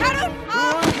 ছাড়ুন।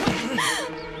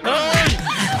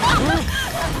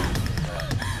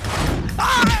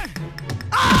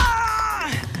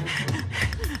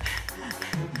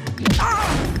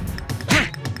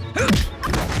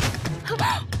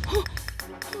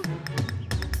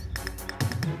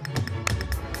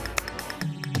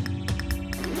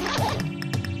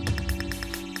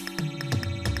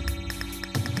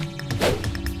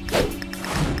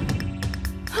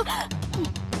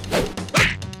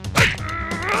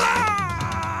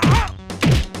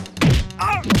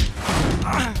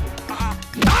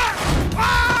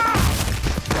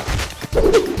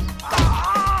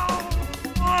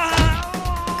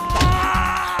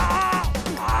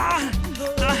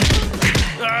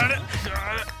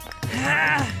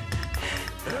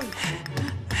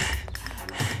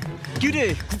 কি রে,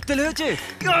 খুব তেল হয়েছে?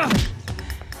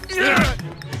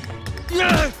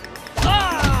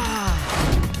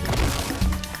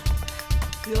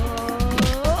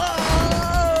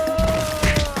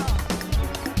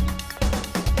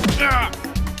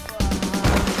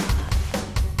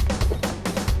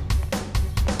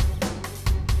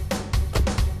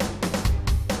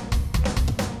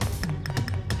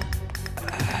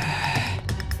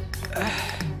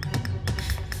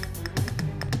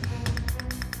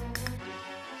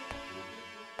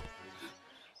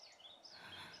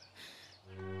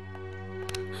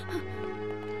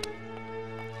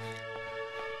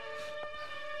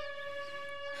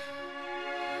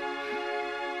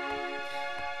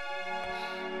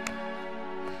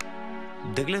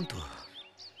 দেখলেন তো,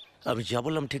 আমি যা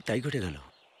বললাম ঠিক তাই ঘটে গেল।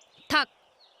 থাক,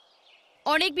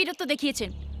 অনেক বীরত্ব দেখিয়েছেন,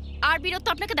 আর বীরত্ব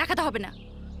আপনাকে দেখাতে হবে না।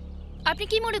 আপনি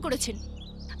কি মনে করেছেন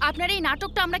আপনার এই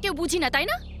নাটকটা আমরা কেউ বুঝি না, তাই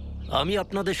না? আমি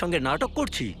আপনাদের সঙ্গে নাটক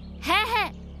করছি? হ্যাঁ হ্যাঁ,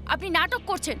 আপনি নাটক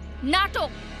করছেন, নাটক।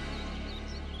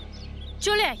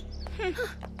 চলে আয়।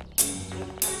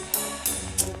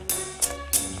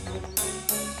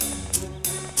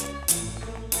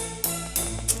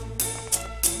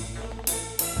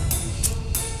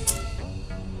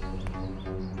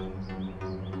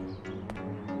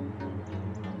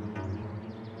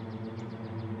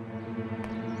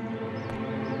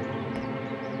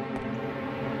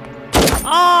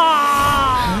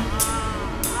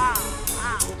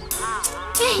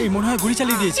 এই মনে হয় গুলি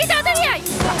চালিয়ে দিয়েছে। তাড়াতাড়ি আয়,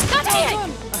 তাড়াতাড়ি আয়।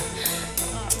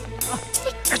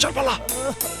 চল পালা।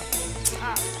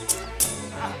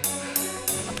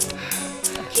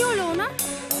 কি হলো না?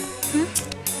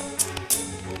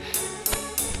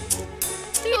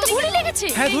 তুই তো গুলি লেগেছে।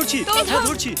 হ্যাঁ ধরছি, হ্যাঁ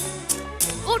ধরছি।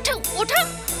 ওঠা ওঠা,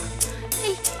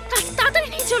 এই তাড়াতাড়ি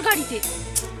নিয়ে চল গাড়িতে।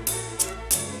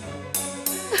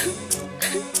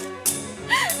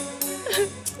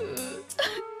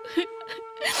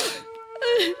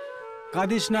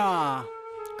 কাঁদিস না,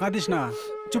 কাঁদিস না,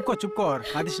 চুপ কর, চুপ কর,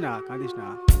 কাঁদিস না, কাঁদিস না।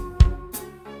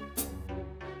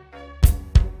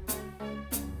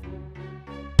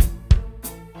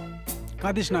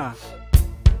 কাঁদিস না।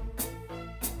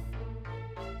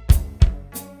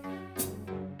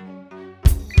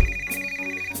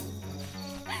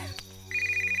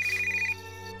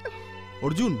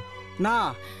 অর্জুন? না,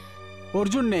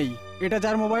 অর্জুন নেই। এটা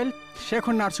যার মোবাইল সে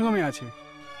এখন নার্সিংহোমে আছে।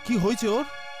 কি হয়েছে ওর?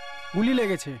 গুলি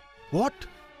লেগেছে। হোয়াট?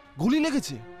 গুলি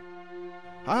লেগেছে?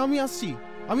 আমি আসছি,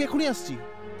 আমি এখনই আসছি।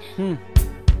 হুম।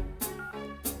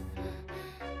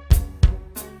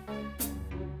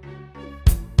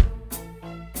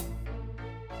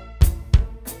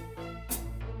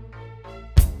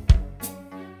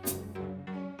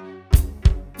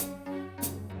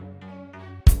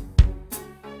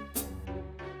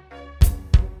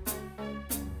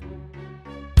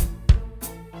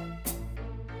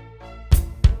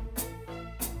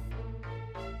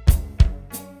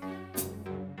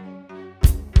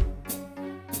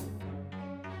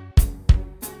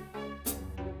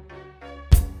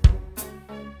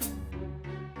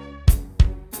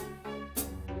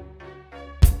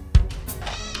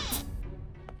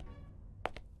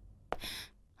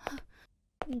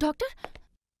 ডক্টর,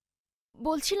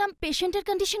 বলছিলাম পেশেন্টের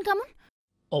কন্ডিশন কেমন?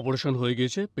 অপারেশন হয়ে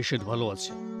গেছে, পেশেন্ট ভালো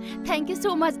আছে। Thank you so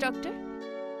much doctor.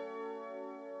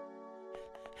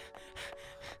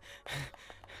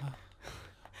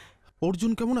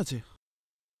 Arjun কেমন আছে?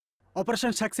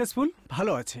 অপারেশন সাকসেসফুল,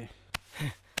 ভালো আছে।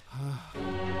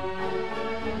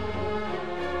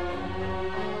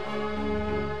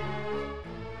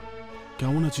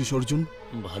 কেমন আছিস অর্জুন?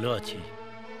 ভালো আছি।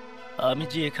 আমি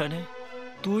যে এখানে,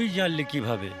 তুই জানলি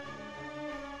কিভাবে?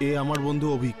 এ আমার বন্ধু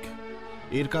অভিক,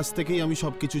 এর কাছ থেকেই আমি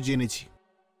সবকিছু জেনেছি।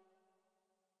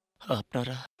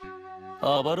 আপনারা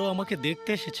আবারও আমাকে দেখতে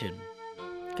এসেছেন?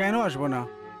 কেন আসবো না?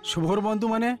 শুভর বন্ধু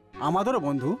মানে আমাদেরও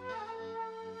বন্ধু।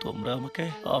 তোমরা আমাকে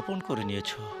আপন করে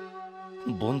নিয়েছ,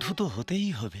 বন্ধু তো হতেই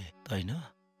হবে, তাই না?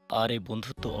 আর এই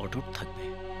বন্ধুত্ব অটুট থাকবে।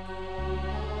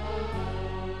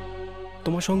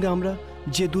 তোমার সঙ্গে আমরা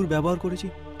যে দুর্ব্যবহার করেছি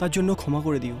তার জন্য ক্ষমা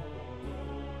করে দিও।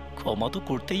 ক্ষমা তো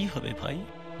করতেই হবে ভাই।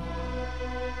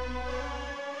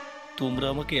 তোমরা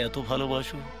আমাকে এত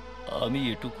ভালোবাসো, আমি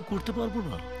এটুকু করতে পারবো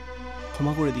না?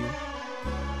 ক্ষমা করে দিও।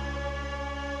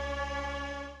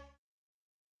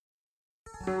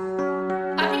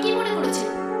 আপনি কি মনে করেছেন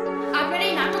আপনার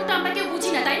এই নাটকটা আমরা কেউ বুঝি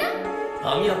না, তাই না?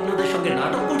 আমি আপনাদের সঙ্গে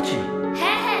নাটক করছি?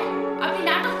 হ্যাঁ হ্যাঁ, আপনি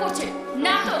নাটক করছেন।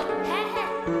 নাটক? হ্যাঁ হ্যাঁ,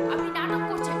 আপনি নাটক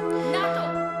করছেন। নাটক?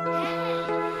 হ্যাঁ হ্যাঁ,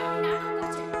 আপনি নাটক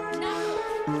করছেন। নাটক?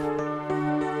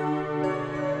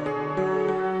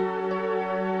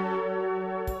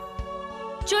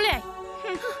 চলে আয়।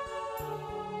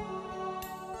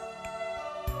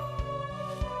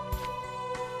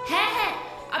 হ্যাঁ হ্যাঁ,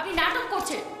 আপনি নাটক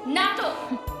করছেন। নাটক?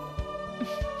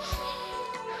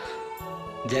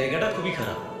 জায়গাটা খুবই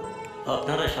খারাপ,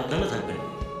 আপনারা সাবধানে থাকবেন।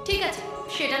 ঠিক আছে,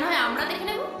 সেটা নয় আমরা দেখে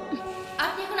নেব।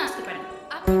 আপনি এখন আসতে পারেন।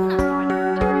 আপনি এখন আসতে পারেন।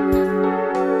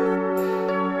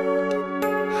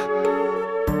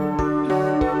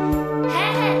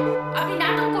 হ্যাঁ হ্যাঁ, আপনি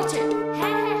নাটক করছেন।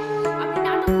 হ্যাঁ হ্যাঁ, আপনি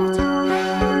নাটক করছেন। হ্যাঁ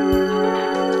হ্যাঁ, আপনি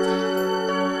নাটক করছেন।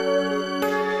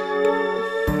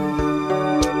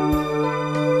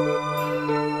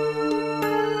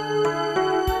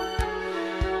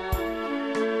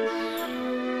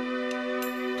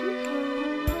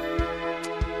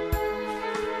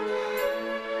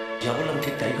 যা বললাম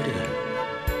ঠিক তাই ঘটে গেল।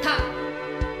 থাক,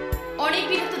 অনেক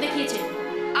বীরত্ব দেখিয়েছেন।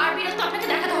 আর বীরত্ব আপনাকে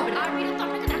দেখাতে হবে না। আর বীরত্ব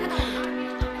আপনাকে দেখাতে হবে না।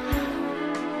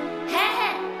 হ্যাঁ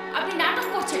হ্যাঁ, আপনি নাটক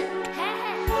করছেন। হ্যাঁ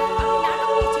হ্যাঁ, আপনি নাটক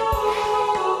করছেন।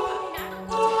 আপনি নাটক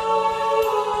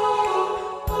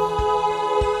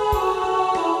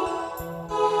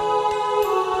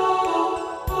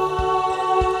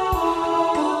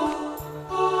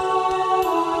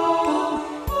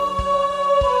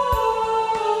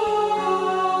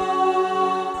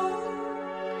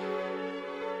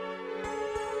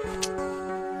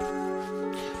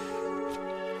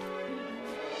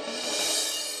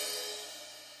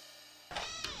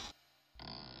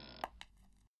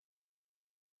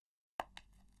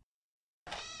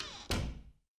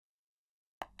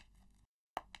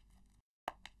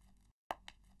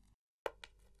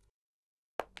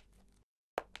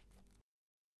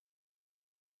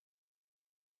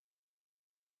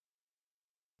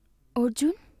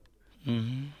অর্জুন,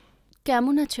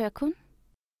 কেমন আছো এখন?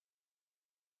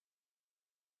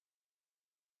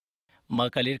 মা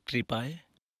কালীর কৃপায়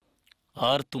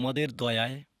আর তোমাদের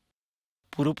দয়ায়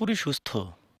পুরোপুরি সুস্থ।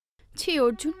 ছি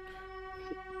অর্জুন,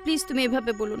 প্লিজ তুমি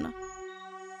এভাবে বলো না।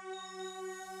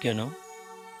 কেন,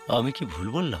 আমি কি ভুল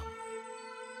বললাম?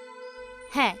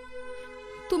 হ্যাঁ,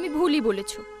 তুমি ভুলই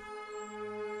বলেছ।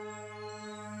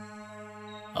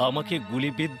 আমাকে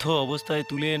গুলিবিদ্ধ অবস্থায়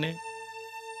তুলে এনে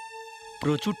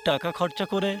প্রচুর টাকা খরচা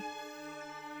করে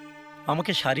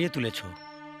আমাকে সারিয়ে তুলেছ,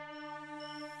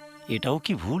 এটাও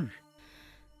কি ভুল?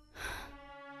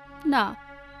 না,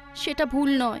 সেটা ভুল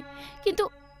নয়, কিন্তু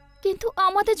কিন্তু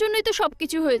আমাদের জন্যই তো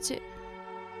সবকিছু হয়েছে।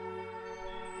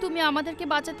 তুমি আমাদেরকে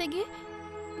বাঁচাতে গিয়ে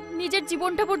নিজের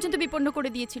জীবনটা পর্যন্ত বিপন্ন করে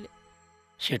দিয়েছিলে।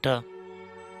 সেটা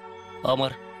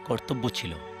আমার কর্তব্য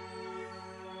ছিল।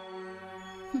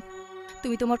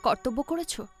 তুমি তোমার কর্তব্য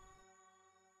করেছো,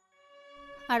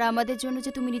 আর আমাদের জন্য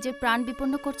যে তুমি নিজের প্রাণ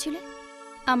বিপন্ন করছিলে,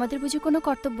 আমাদের বুঝি কোনো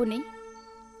কর্তব্য নেই?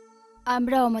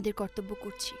 আমরাও আমাদের কর্তব্য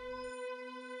করছি।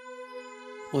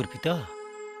 অর্পিতা,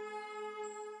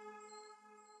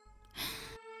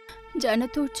 জানো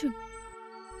তো অর্জুন,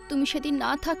 তুমি সেদিন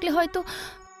না থাকলে হয়তো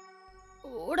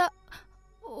ওরা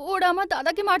ওরা আমার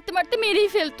দাদাকে মারতে মারতে মেরেই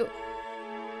ফেলতো,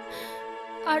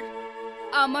 আর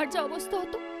আমার যে অবস্থা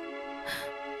হতো,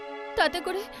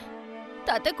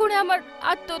 তাতে করে আমার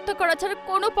আত্মহত্যা করা ছাড়া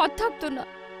কোনো পথ থাকতো না।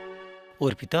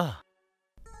 অর্পিতা,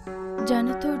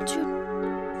 জানো তো অর্জুন,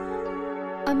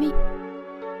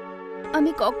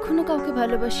 আমি কখনো কাউকে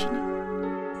ভালোবাসিনি,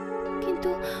 কিন্তু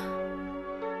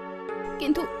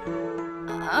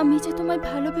আমি যে তোমায়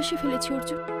ভালোবেসে ফেলেছি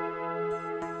অর্জুন,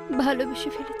 ভালোবেসে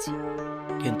ফেলেছি।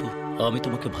 কিন্তু আমি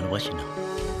তোমাকে ভালোবাসি না।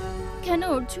 কেন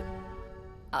অর্জুন?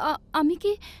 আমি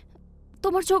কি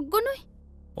তোমার যোগ্য নই?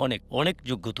 অনেক অনেক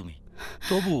যোগ্য তুমি,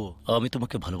 তবুও আমি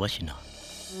তোমাকে ভালোবাসি না।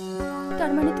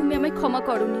 তার মানে তুমি আমায় ক্ষমা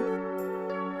করোনি?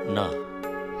 না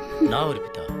না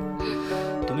অর্পিতা,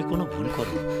 তুমি কোনো ভুল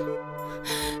করো।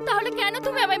 তাহলে কেন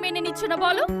তুমি আমায় মেনে নিচ্ছ না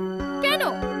বলো? কেন?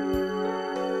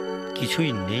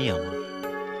 কিছুই নেই আমার,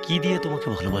 কি দিয়ে তোমাকে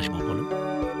ভালোবাসবো বলো?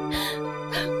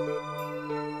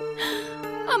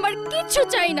 আমার কিচ্ছু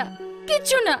চাই না,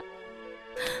 কিচ্ছু না।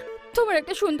 তোমার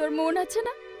একটা সুন্দর মন আছে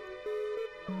না,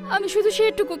 আমি শুধু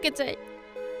সেটুকুকে চাই।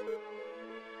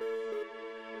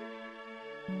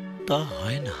 তা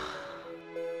হয় না।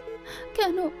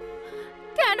 কেন?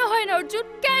 কেন হয় না অর্জুন?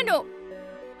 কেন?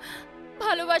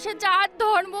 ভালোবাসা জাত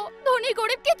ধর্ম ধনী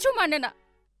গরিব কিচ্ছু মানে না,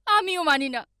 আমিও মানি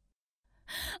না।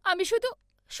 আমি শুধু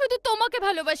তোমাকে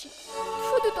ভালোবাসি,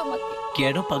 শুধু তোমাকে।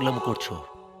 কেন পাগলামো করছো?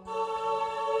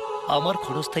 আমার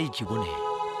ক্ষণস্থায়ী জীবনে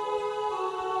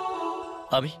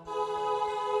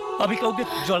আমি কাউকে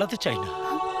জড়াতে চাই না।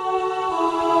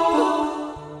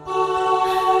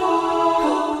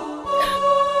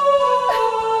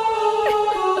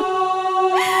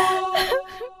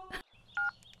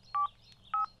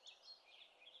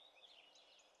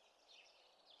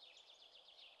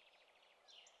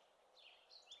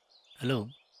 হ্যালো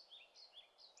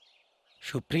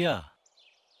সুপ্রিয়া,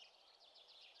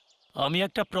 আমি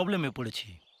একটা প্রবলেমে পড়েছি।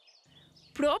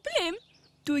 প্রবলেম?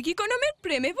 তুই কি কোনো মেয়ের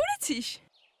প্রেমে পড়েছিস?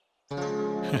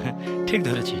 ঠিক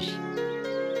ধরেছিস।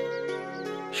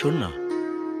 শোন না,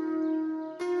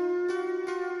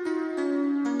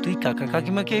 তুই কাকা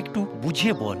কাকিমাকে একটু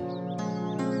বুঝিয়ে বল।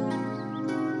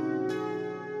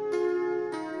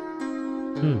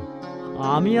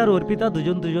 আমি আর অর্পিতা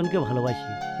দুজনকে ভালোবাসি,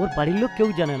 ওর বাড়ির লোক কেউ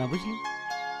জানে না, বুঝলি?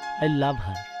 আই লাভ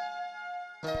হার।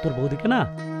 তোর বৌদিকে না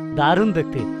দারুণ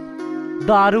দেখতে,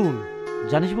 দারুণ।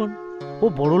 জানিস বোন, ও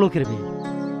বড় লোকের মেয়ে,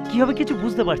 কি হবে কিছু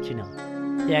বুঝতে পারছি না।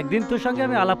 একদিন তোর সঙ্গে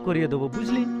আমি আলাপ করিয়ে দেবো,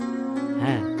 বুঝলি?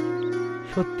 হ্যাঁ,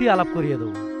 সত্যি আলাপ করিয়ে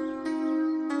দেবো।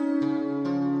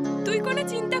 তুই কোনো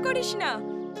চিন্তা করিস না,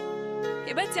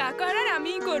 এবার যা করার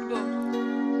আমিই করব।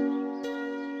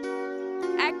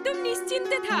 একদম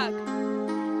নিশ্চিন্তে থাক।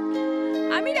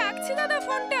 আমি রাখছি দাদা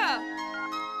ফোনটা।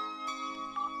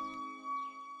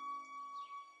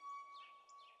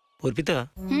 অর্পিতা,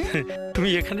 তুমি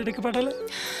এখানে ডেকে পাঠালে?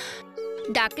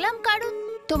 ডাকলাম কারণ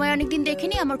তোমায় অনেকদিন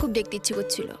দেখিনি, আমার খুব দেখতে ইচ্ছে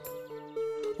করছিল।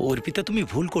 অর্পিতা, তুমি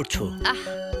ভুল করছো।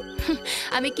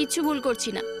 আমি কিচ্ছু ভুল করছি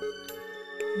না,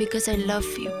 বিকজ আই লাভ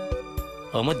ইউ।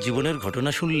 আমার জীবনের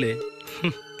ঘটনা শুনলে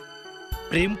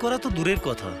প্রেম করা তো দূরের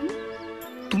কথা,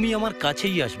 তুমি আমার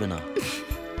কাছেই আসবে না।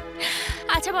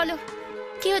 আচ্ছা বলো,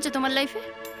 কি হচ্ছে তোমার লাইফে?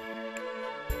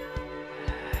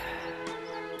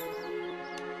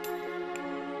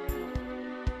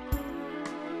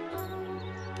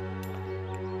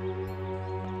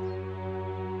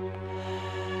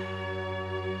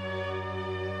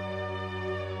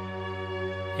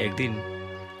 একদিন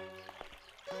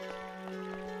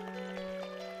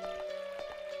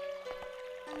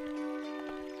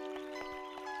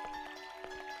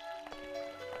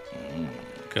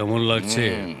কেমন লাগছে?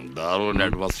 দারুণ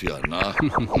অ্যাটমসফিয়ার না?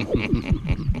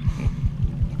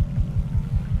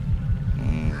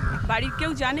 বাড়ির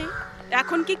কেউ জানে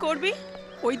এখন কি করবি?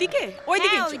 ওইদিকে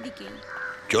ওইদিকে ওইদিকে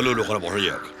চলো ওখানে বসা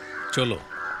যাক। চলো।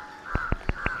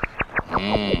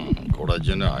 ঘোরার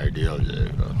জন্য আইডিয়াল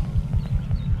জায়গা।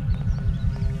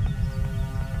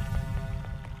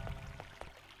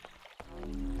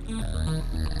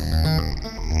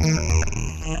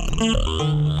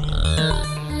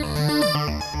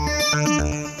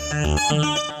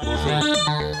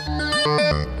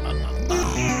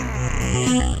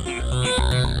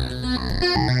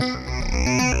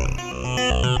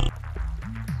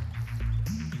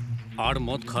 আর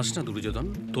মদ খাস না দুর্যোধন,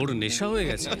 তোর নেশা হয়ে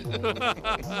গেছে।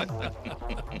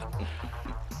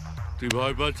 তুই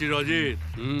ভয় পাচ্ছিস অজিত?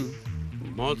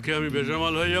 মদ খেয়ে আমি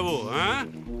বেসামাল হয়ে যাব? হ্যাঁ,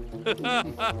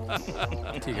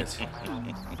 ঠিক আছে।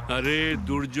 আরে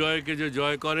দুর্জয়কে যে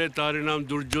জয় করে তার নাম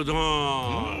দুর্যোধন।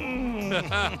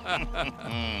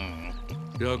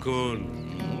 যখন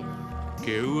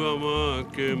কেউ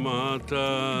আমাকে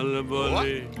মাতাল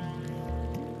বলে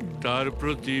তার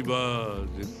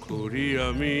প্রতিবাদ করি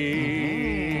আমি।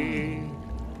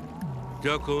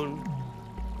 যখন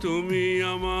তুমি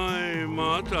আমায়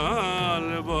মাতাল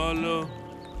বলো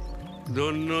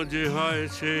ধন্য যে হয়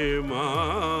সে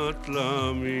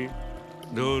মাতলামি।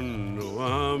 ধন্য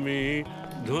আমি,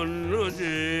 ধন্য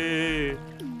যে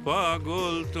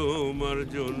পাগল তোমার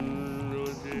জন্য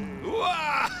যে।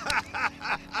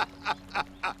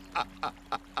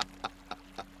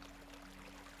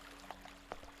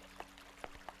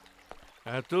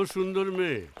 এত সুন্দর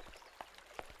মেয়ে,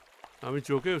 আমি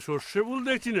চোখে সর্ষে ফুল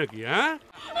দেখছি নাকি? হ্যাঁ,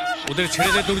 ওদের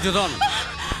ছেড়ে দে দুর্যোধন।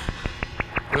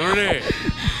 রে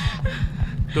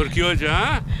তোর কি হয়েছে?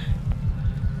 হ্যাঁ,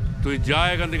 তুই যা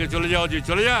এখান থেকে, চলে যা অজিত,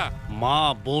 চলে যা। মা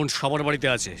বোন সবার বাড়িতে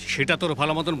আছে, সেটা তোর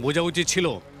ভালো মতন বোঝা উচিত ছিল।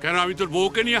 কেন আমি তোর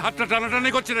বউকে নিয়ে হাতটা টানাটানি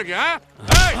করছি নাকি? হ্যাঁ,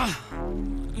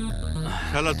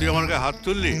 শালা তুই আমার গায়ে হাত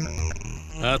তুললি?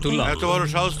 হ্যাঁ তুললাম। এত বড়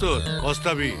সাহস তোর?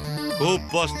 পস্তাবি, খুব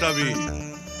পস্তাবি।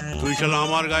 তুই শালা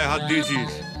আমার গায়ে হাত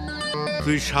দিয়েছিস,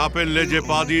 তুই সাপের লেজে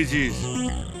পা দিয়েছিস,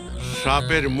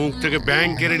 সাপের মুখ থেকে ব্যাং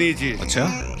কেড়ে নিয়েছিস। আচ্ছা,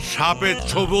 সাপের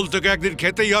ছোবল থেকে একদিন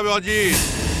খেতেই হবে অজিত।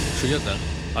 সুজাতা,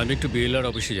 আমি একটু বিএলআর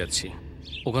অফিসে যাচ্ছি,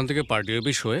 ওখান থেকে পার্টি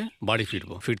অফিস হয়ে বাড়ি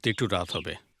ফিরবো, ফিরতে একটু রাত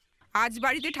হবে। আজ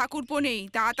বাড়িতে ঠাকুরপো নেই,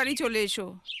 তাড়াতাড়ি চলে এসো।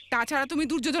 তাছাড়া তুমি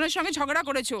দুর্যোধনের সঙ্গে ঝগড়া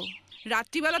করেছো,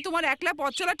 রাত্রিবেলা তোমার একলা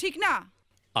পথ চলা ঠিক না।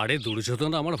 আরে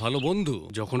দুর্যোধন আমার ভালো বন্ধু,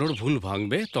 যখন ওর ভুল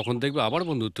ভাঙবে তখন দেখবে আবার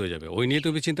বন্ধুত্ব হয়ে যাবে, ওই নিয়ে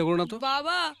তুমি চিন্তা করো না তো।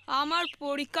 বাবা, আমার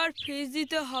পরীক্ষার ফিস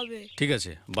দিতে হবে। ঠিক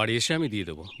আছে, বাড়ি এসে আমি দিয়ে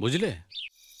দেবো, বুঝলে?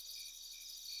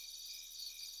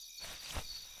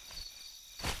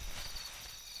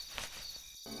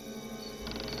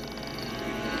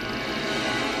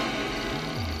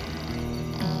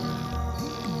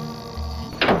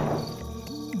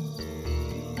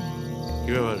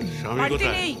 কি ব্যাপার, স্বামী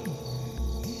কোথায়?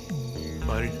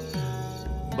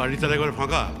 বাড়ি তার একবার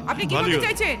ফাঁকা। আপনি কি বলতে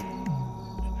চাইছেন?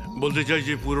 বলতে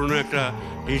চাইছি পুরনো একটা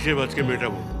হিসেব আজকে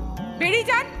মেটাবো। বেরিয়ে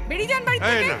যান, বেরিয়ে যান বাড়ি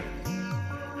থেকে। না,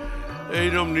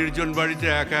 এইরকম নির্জন বাড়িতে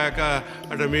একা একা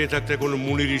একটা মেয়ে থাকতে কোনো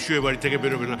মুনির ইস্যু বাড়ি থেকে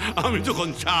বেরোবে না। আমি তখন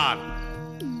ছাড়।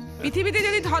 পৃথিবীতে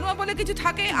যদি ধর্ম বলে কিছু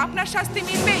থাকে, আপনার শাস্তি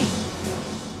মিলবেই।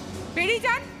 বেরিয়ে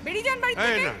যান, বেরিয়ে যান বাড়ি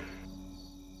থেকে। না,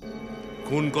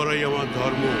 খুন করাই আমার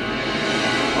ধর্ম,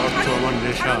 অর্থ আমার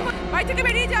নেশা। বাড়ি থেকে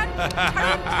বেরিয়ে যান।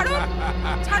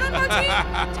 ছাড়ুন বলছি,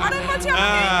 ছাড়ুন বলছি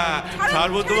আমাকে।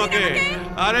 ছাড়বো তোমাকে?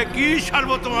 আরে কি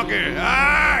ছাড়বো তোমাকে?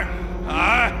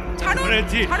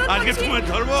 আজকে তোমায়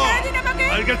ধরবো,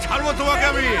 আজকে ছাড়বো তোমাকে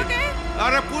আমি।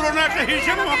 আরে পুরোনো একটা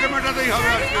হিসেব আমাকে মেটাতেই হবে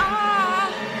আজকে।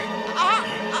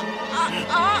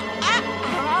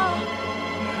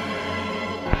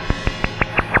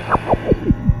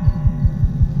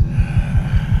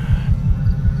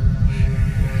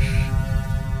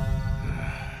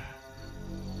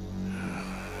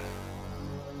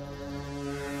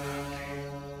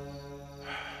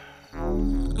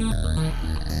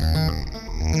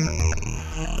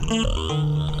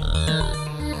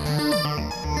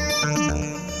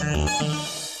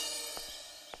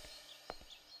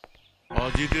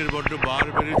 অজিতের বড্ড বার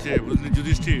বেড়েছে, বুঝলি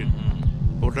যুধিষ্ঠির?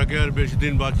 ওটাকে আর বেশি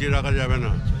দিন বাঁচিয়ে রাখা যাবে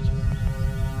না।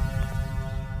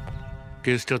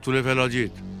 কেসটা তুলে ফেল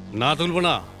অজিত। না, তুলবো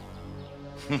না।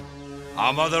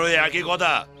 আমাদের ওই একই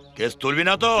কথা, কেস তুলবি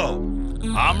না তো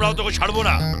আমরাও তোকে ছাড়বো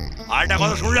না। আর একটা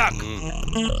কথা শুন রাখ,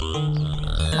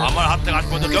 আমার হাত থেকে আজ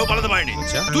পর্যন্ত কেউ পালাতে পারেনি,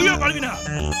 তুইও পারবি না।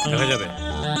 দেখা যাবে।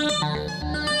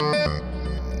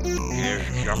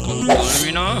 যখন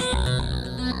তুলবি না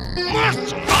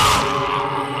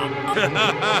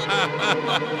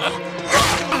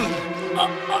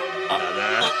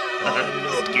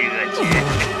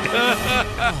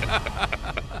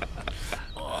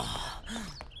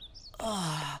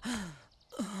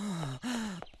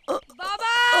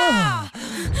বাবা,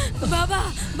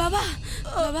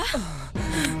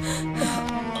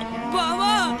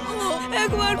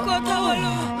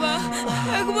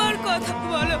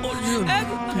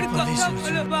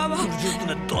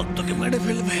 তোকে মেরে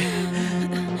ফেলবে।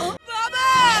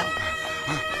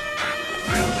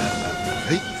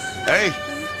 এই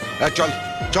চল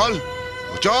চল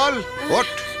চল ওঠ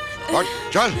ওঠ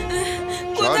চল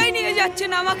কোথায় নিয়ে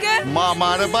যাচ্ছেন আমাকে?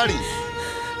 মামার বাড়ি।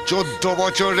 14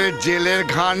 বছরের জেলের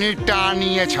ঘানি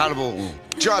টানিয়ে ছাড়বো।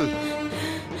 চল।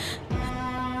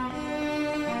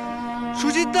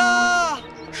 সুজিতদা,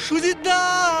 সুজিতদা,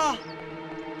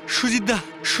 সুজিতদা,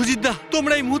 সুজিতদা,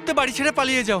 তোমরা এই মুহূর্তে বাড়ি ছেড়ে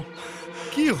পালিয়ে যাও।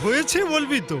 কি হয়েছে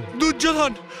বলবি তো?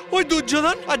 দুর্যোধন, ওই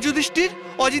দুর্যোধন আর যুধিষ্ঠির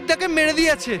অজিতদাকে মেরে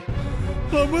দিয়েছে।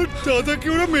 আমার দাদাকে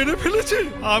ওরা মেরে ফেলেছে।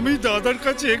 আমি দাদার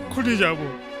কাছে এক্ষুনি যাব।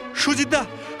 সুজিতদা,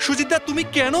 সুজিতদা, তুমি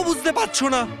কেন বুঝতে পারছো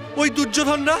না? ওই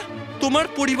দুর্যোধনরা তোমার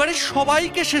পরিবারের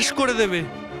সবাইকে শেষ করে দেবে।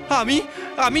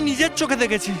 আমি নিজের চোখে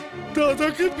দেখেছি।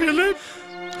 দাদাকে ফেলে,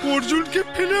 অর্জুনকে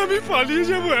ফেলে আমি পালিয়ে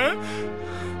যাব?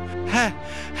 হ্যাঁ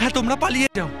হ্যাঁ, তোমরা পালিয়ে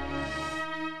যাও।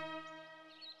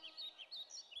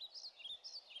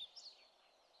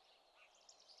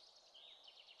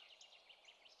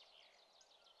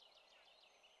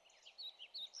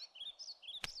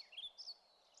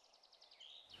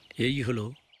 এই হলো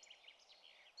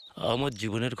আমার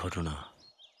জীবনের ঘটনা।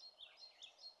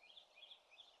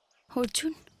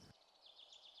 অর্জুন,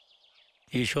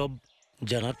 এসব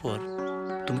জানার পর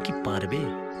তুমি কি পারবে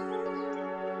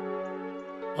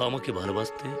আমাকে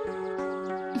ভালোবাসতে?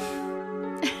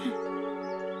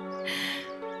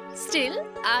 Still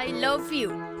I love you.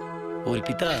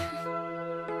 Arpita,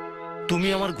 তুমি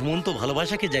আমার ঘুমন্ত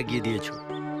ভালোবাসাকে জাগিয়ে দিয়েছো।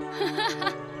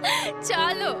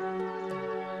 চলো।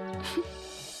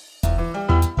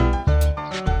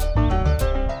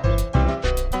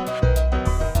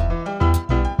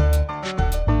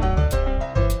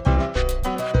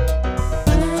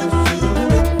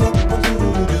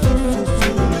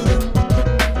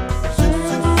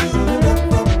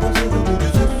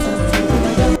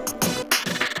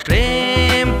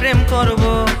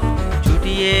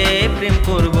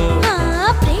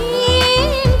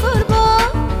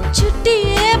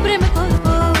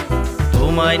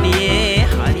 তোমায় নিয়ে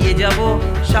হারিয়ে যাব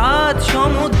সাত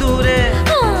সমুদ্রে।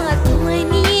 তোমায়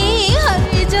নিয়ে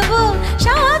হারিয়ে যাব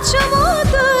সাত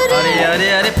সমুদ্রে। আরে আরে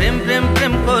আরে প্রেম প্রেম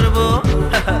প্রেম করব,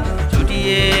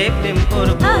 ছুটিয়ে প্রেম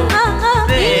করব,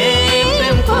 প্রেম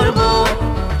প্রেম করব,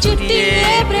 ছুটিয়ে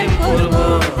প্রেম করব।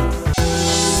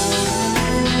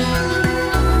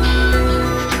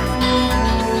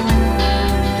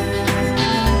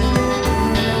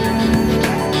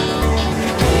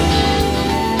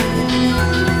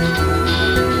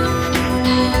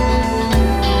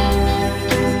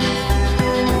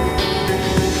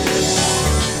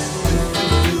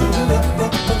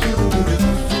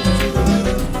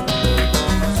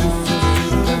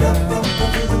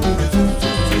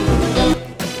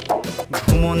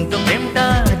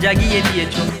 জাগিয়ে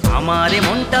দিয়েছো আমারে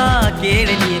মনটা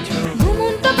কেড়ে নিয়েছো।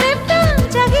 ঘুমন্ত প্রেমটা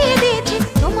জাগিয়ে দিয়েছি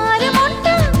তোমার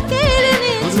মনটা কেড়ে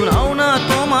নিয়েছো। শুনাও না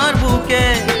তোমার বুকে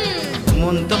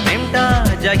ঘুমন্ত প্রেমটা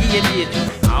জাগিয়ে দিয়েছো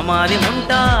আমারে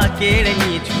মনটা কেড়ে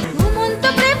নিয়েছো। ঘুমন্ত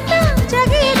প্রেমটা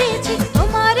জাগিয়ে দিয়েছি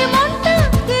তোমার মনটা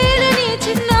কেড়ে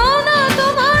নিয়েছি। নাও না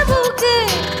তোমার বুকে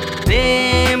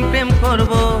প্রেম প্রেম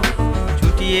করব,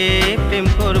 ছুটিয়ে প্রেম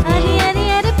করব। আরে আরে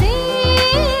আরে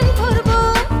প্রেম করব,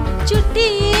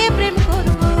 ছুটিয়ে প্রেম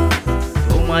করব।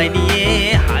 তোমায় নিয়ে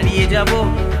হারিয়ে যাব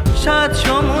সাত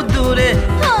সমুদ্রে।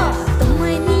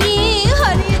 তোমায় নিয়ে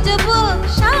হারিয়ে যাব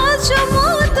সাত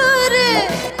সমুদ্রে।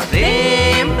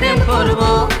 প্রেম প্রেম করব,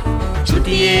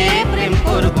 ছুটিয়ে প্রেম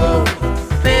করব,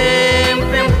 প্রেম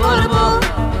প্রেম করব,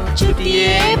 ছুটিয়ে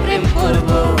প্রেম করব।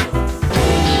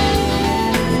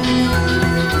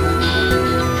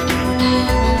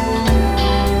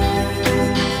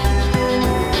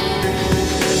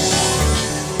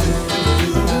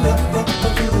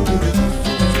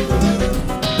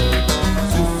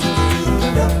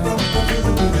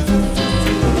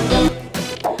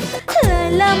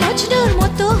 মজনুর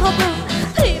মতো হব,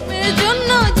 প্রেমের জন্য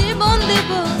জীবন দেব।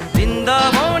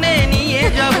 বৃন্দাবনে নিয়ে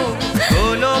যাব,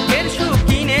 গোলকের সুখ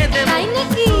কিনে দেব। তাই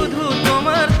নাকি? শুধু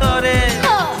তোমার তরে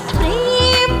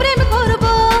প্রেম প্রেম করব,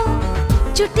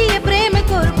 ছুটিয়ে প্রেম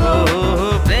করব।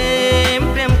 প্রেম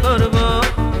প্রেম করব,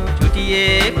 ছুটিয়ে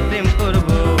প্রেম করব।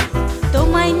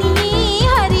 তোমায় নিয়ে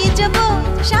হারিয়ে যাব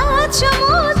সাত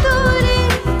সমুদ্রে।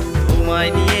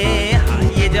 তোমায় নিয়ে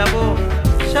হারিয়ে যাব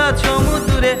সাত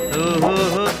সমুদ্রে।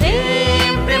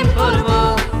 প্রেম প্রেম করব,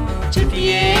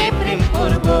 ছুটিয়ে প্রেম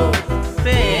করব,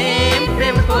 প্রেম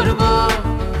প্রেম করব,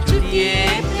 ছুটিয়ে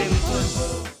প্রেম করব।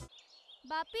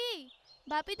 বাপি,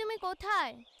 বাপি তুমি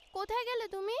কোথায়? কোথায় গেলে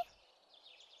তুমি?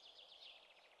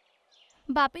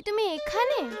 বাপি তুমি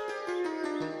এখানে?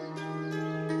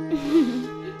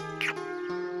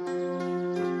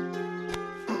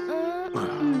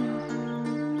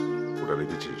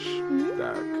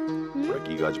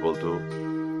 গাছ বলতো?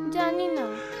 জানি না।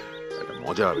 এটা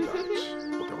মজার গাছ,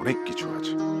 ওতে অনেক কিছু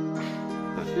আছে।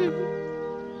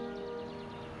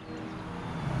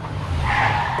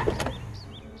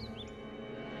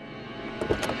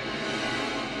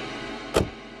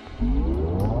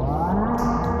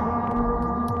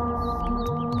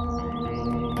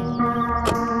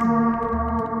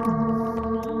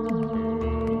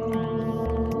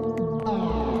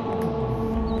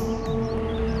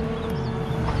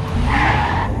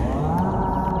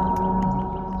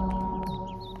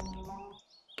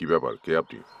 কি ব্যাপার, কে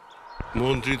আপনি?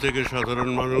 মন্ত্রী থেকে সাধারণ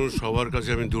মানুষ সবার কাছে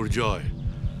আমি দুর্জয়।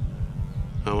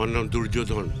 আমার নাম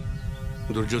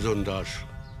দুর্যোধন দাস।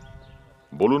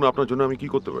 বলুন আপনার জন্য আমি কি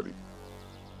করতে পারি?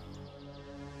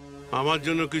 আমার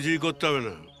জন্য কিছুই করতে হবে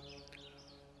না,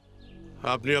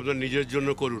 আপনি আপনার নিজের জন্য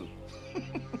করুন।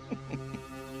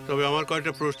 তবে আমার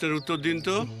কয়েকটা প্রশ্নের উত্তর দিন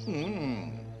তো।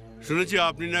 শুনেছি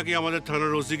আপনি নাকি আমাদের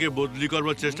থানার ওসিকে বদলি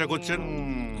করবার চেষ্টা করছেন।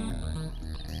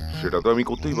 সেটা তো আমি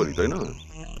করতেই পারি, তাই না?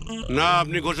 না,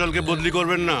 আপনি ঘোষালকে বদলি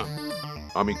করবেন না।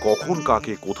 আমি কখন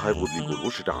কাকে কোথায় বদলি করব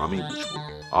সেটা আমি বুঝবো,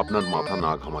 আপনার মাথা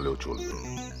না ঘামালেও চলবে।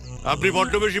 আপনি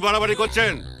বড্ড বেশি বাড়াবাড়ি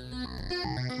করছেন।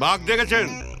 বাঘ দেখেছেন?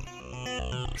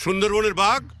 সুন্দরবনের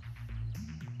বাঘ?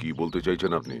 কি বলতে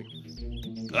চাইছেন আপনি?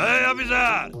 এই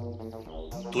অফিসার,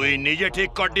 তুই নিজে ঠিক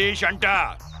করছিস শানটা।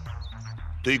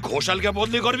 তুই ঘোষালকে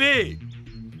বদলি করবি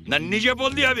না নিজে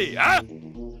বদলি হবি?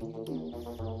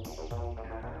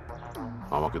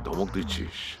 আমাকে ধমক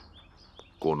দিচ্ছিস?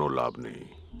 কোনো লাভ নেই।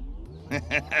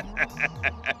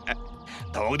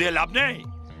 ধমক দিয়ে লাভ নেই?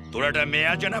 তোর একটা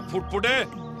মেয়ে আছে না ফুটফুটে,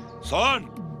 শোন,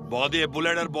 ব দিয়ে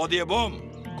বুলেট আর ব দিয়ে বোম,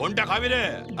 কোনটা খাবি রে?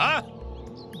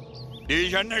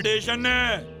 ডিসিশন নে।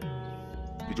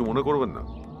 কিছু মনে করবেন না,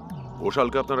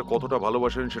 ঘোষালকে আপনারা কতটা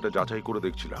ভালোবাসেন সেটা যাচাই করে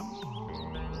দেখছিলাম।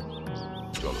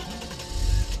 চলো।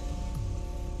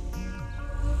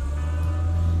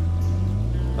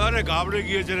 আরে ঘাবড়ে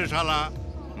গিয়েছে রে শালা,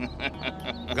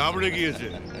 ঘাবড়ে গিয়েছে।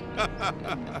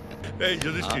 এই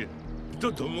যুধিষ্ঠির, তো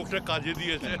ধমকটা কাজে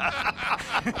দিয়েছে।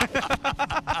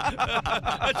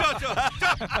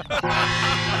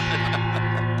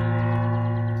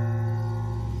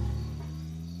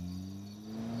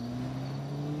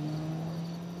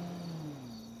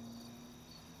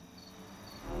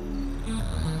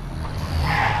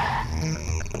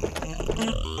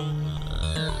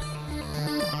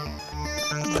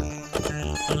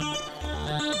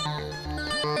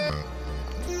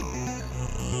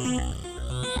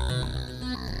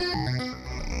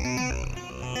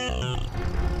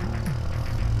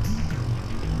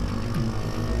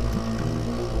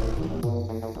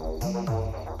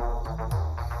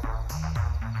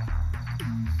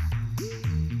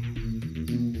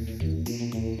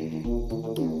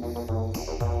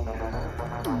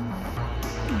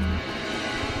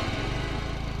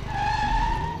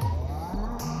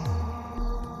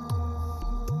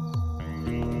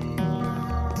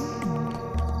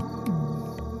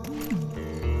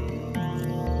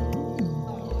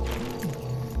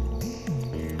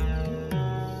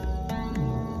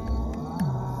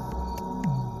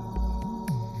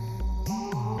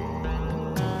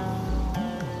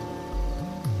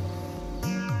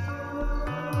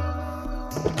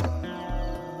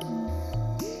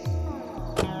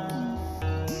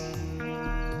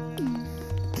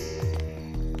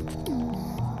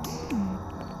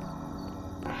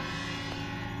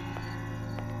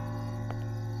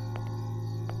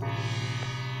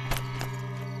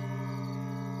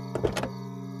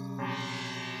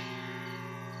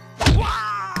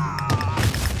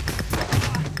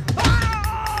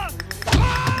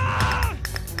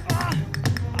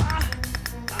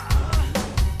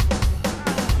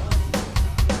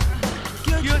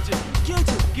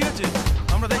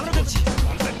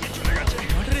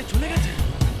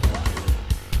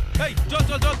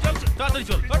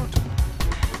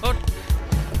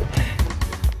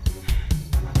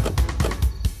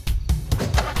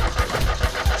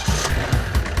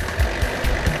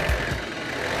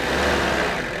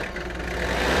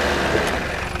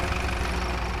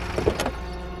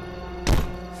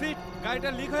 গাড়িটা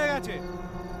লিক হয়ে গেছে।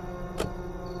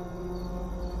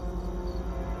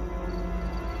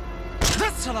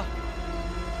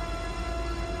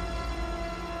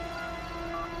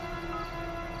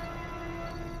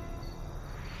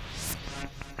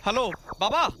 হ্যালো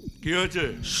বাবা, কি হয়েছে?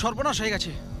 সর্বনাশ হয়ে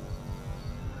গেছে,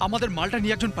 আমাদের মালটা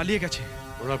নিয়ে একজন পালিয়ে গেছে।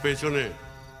 ওরা পেছনে?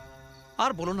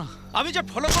 আর বলো না, আমি যে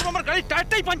ফলো করবো আমার গাড়ির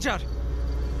টায়ারটাই পাঞ্চার।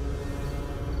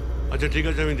 আচ্ছা ঠিক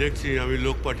আছে, আমি দেখছি, আমি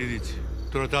লোক পাঠিয়ে দিচ্ছি,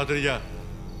 তোরা তাড়াতাড়ি যা।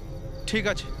 ঠিক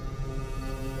আছে।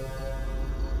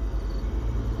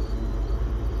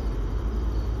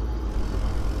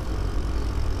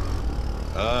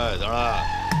 দাঁড়া।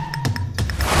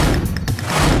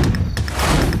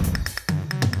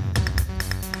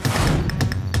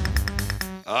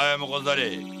 আয় মুকুলদারে,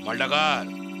 মালটা কার?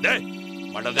 দে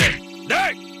মালটা দে, দে।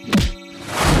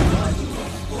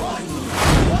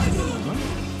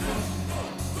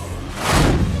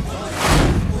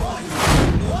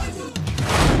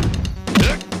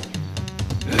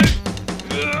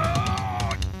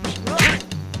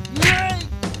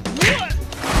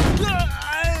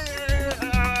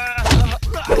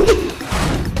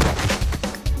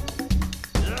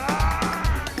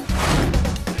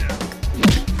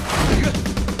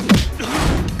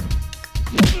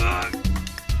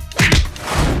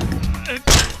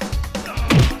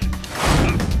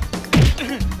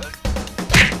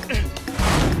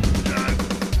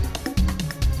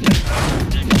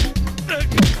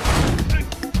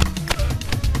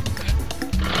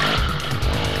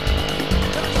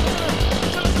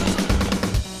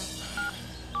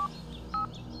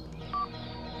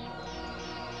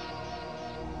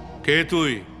 কে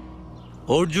তুই?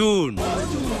 অর্জুন।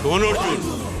 কোন অর্জুন?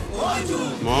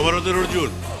 মহাভারতের অর্জুন?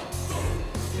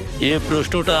 এ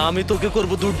প্রশ্নটা আমি তোকে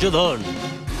করব দুর্যোধন।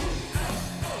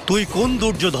 তুই কোন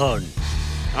দুর্যোধন?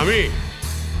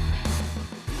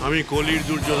 আমি কলির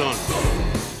দুর্যোধন।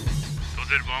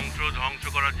 তোদের বংশ ধ্বংস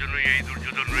করার জন্য এই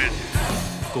দুর্যোধন রয়েছে।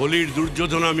 কলির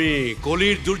দুর্যোধন আমি,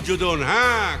 কলির দুর্যোধন।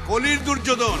 হ্যাঁ, কলির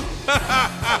দুর্যোধন।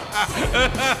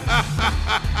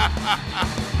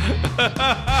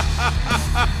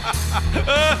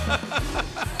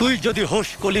 তুই যদি হোস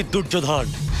কলির দুর্যোধন,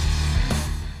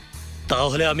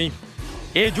 তাহলে আমি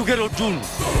এ যুগের অর্জুন।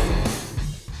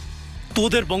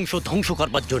 তোদের বংশ ধ্বংস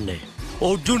করবার জন্যে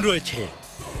অর্জুন রয়েছে,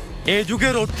 এ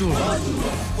যুগের অর্জুন।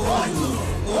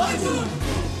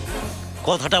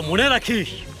 কথাটা মনে রাখিস।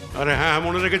 আরে হ্যাঁ,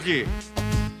 মনে রেখেছি।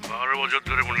 12 বছর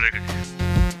ধরে মনে রেখেছি।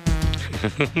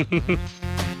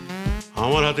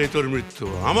 আমার হাতেই তোর মৃত্যু,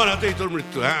 আমার হাতেই তোর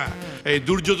মৃত্যু। হ্যাঁ, এই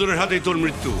দুর্যোধনের হাতেই তোর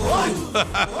মৃত্যু।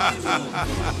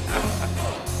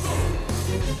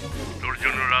 তোর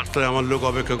জন্য রাস্তায় আমার লোক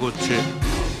অপেক্ষা করছে।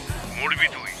 মরবি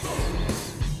তুই।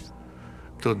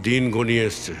 তোর দিন ঘনিয়ে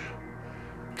এসছে,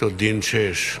 তোর দিন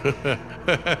শেষ।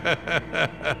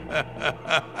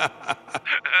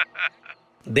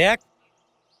 দেখ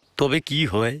তবে কি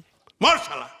হয়। মার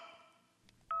শালা।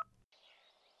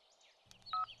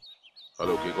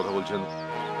 হ্যালো, কে কথা বলছেন?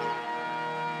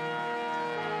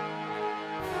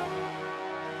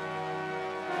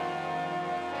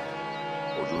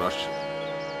 অর্জুন আসছে?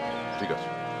 ঠিক আছে,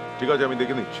 ঠিক আছে, আমি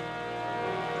দেখে নিচ্ছি।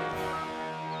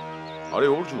 আরে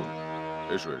অর্জুন,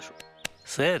 এসো এসো।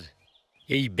 স্যার,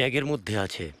 এই ব্যাগের মধ্যে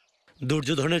আছে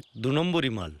দুর্যোধনের 2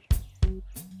 নম্বরই মাল।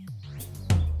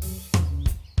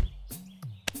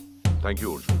 Thank you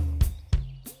Arjun.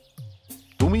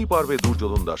 তুমিই পারবে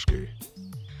দুর্যোধন দাসকে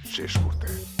শেষ করতে।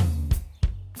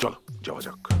 চলো যাওয়া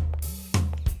যাক।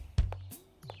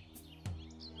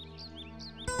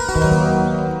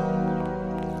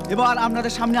 এবার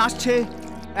আপনাদের সামনে আসছে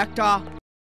একটা।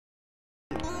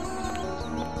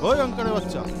 ওই অঙ্কারের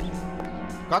বাচ্চা,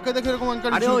 কাকে দেখে এরকম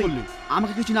অঙ্কার শুরু করলি?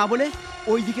 আমাকে কিছু না বলে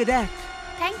ওই দিকে দেখ।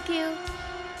 Thank you.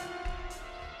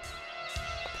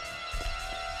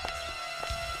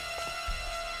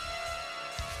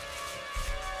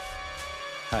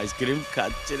 আইসক্রিম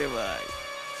খাচ্ছে রে ভাই।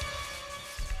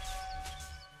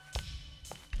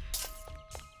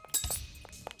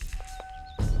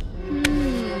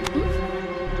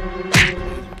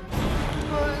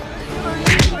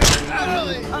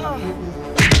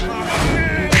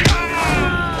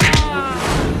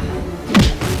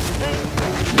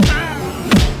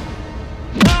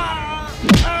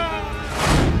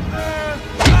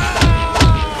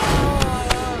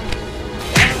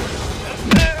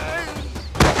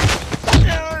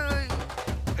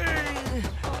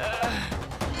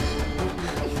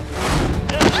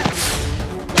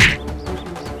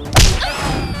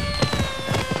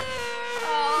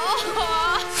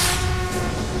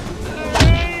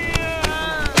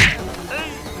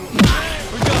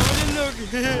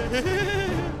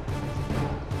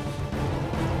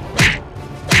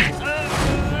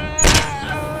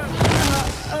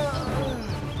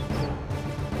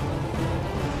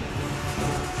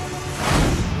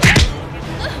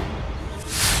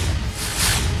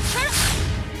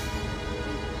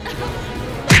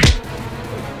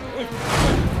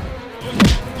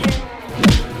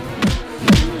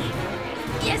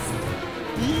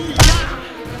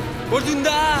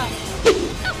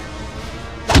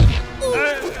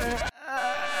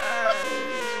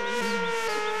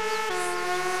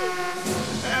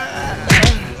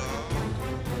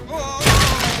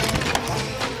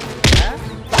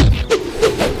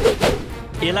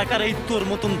 এলাকার এই তোর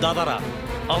মতন দাদারা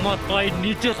আমার পায়ের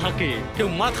নিচে থাকে, কেউ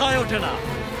মাথায় ওঠে না।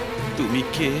 তুমি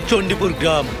কে? চণ্ডীপুর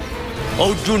গ্রাম,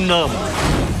 অর্জুন নাম।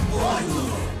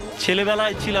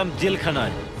 ছেলেবেলায় ছিলাম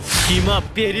জেলখানায়, সীমা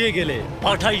পেরিয়ে গেলে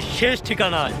পাঠাই শেষ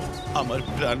ঠিকানায়। আমার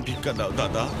প্রাণ ভিক্ষা দাও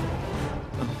দাদা।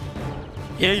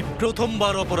 এই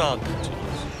প্রথমবার অপরাধ,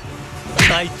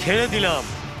 তাই ছেড়ে দিলাম,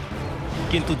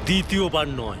 কিন্তু দ্বিতীয়বার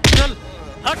নয়। চল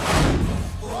হাট।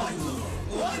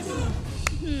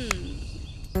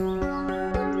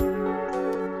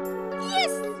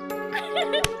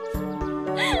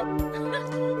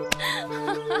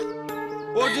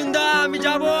 অর্জুন দা, আমি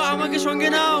যাব, আমাকে সঙ্গে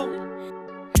নাও।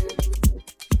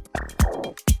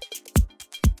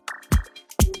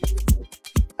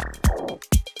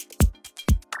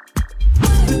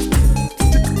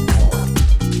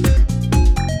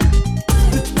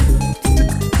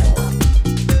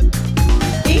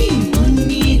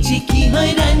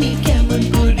 কেমন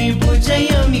করে বোঝাই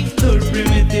আমি তোর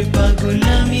প্রেমেতে পাগল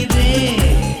আমি রে।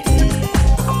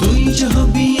 তুই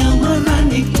যবি আমার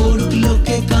রানী, করুক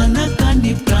লোকে কানা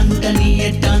কানি, প্রাণটা নিয়ে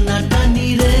টানা টানি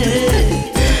রে।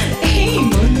 এই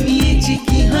মন নিয়েছি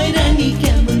কি হয় রানী,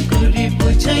 কেমন করে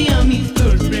বোঝাই আমি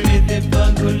তোর প্রেমেতে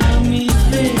পাগল আমি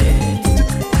রে।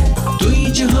 তুই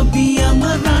যবি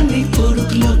আমার রানী,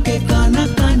 করুক লোকে কানা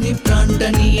কানি, প্রাণটা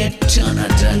নিয়ে টানা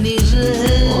টানি রে।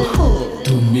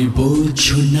 তুমি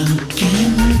বোঝো না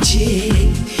কেন যে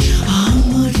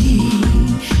আমারই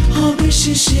হবে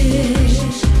শেষে,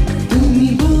 তুমি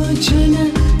বোঝো না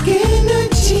কেন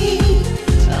যে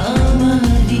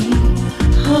আমারই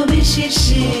হবে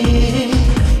শেষে।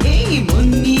 এই মন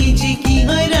নিয়ে যে কি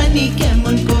হয় রানী,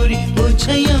 কেমন করে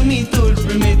বোঝাই আমি তোর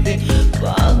প্রেমেতে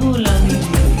পাগল আমি।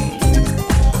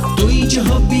 তুই যে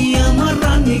হবি আমার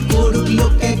রানী, করুক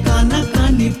লোকে কানা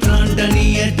কানি, প্রাণটা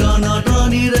নিয়ে টানা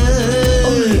টানি রে।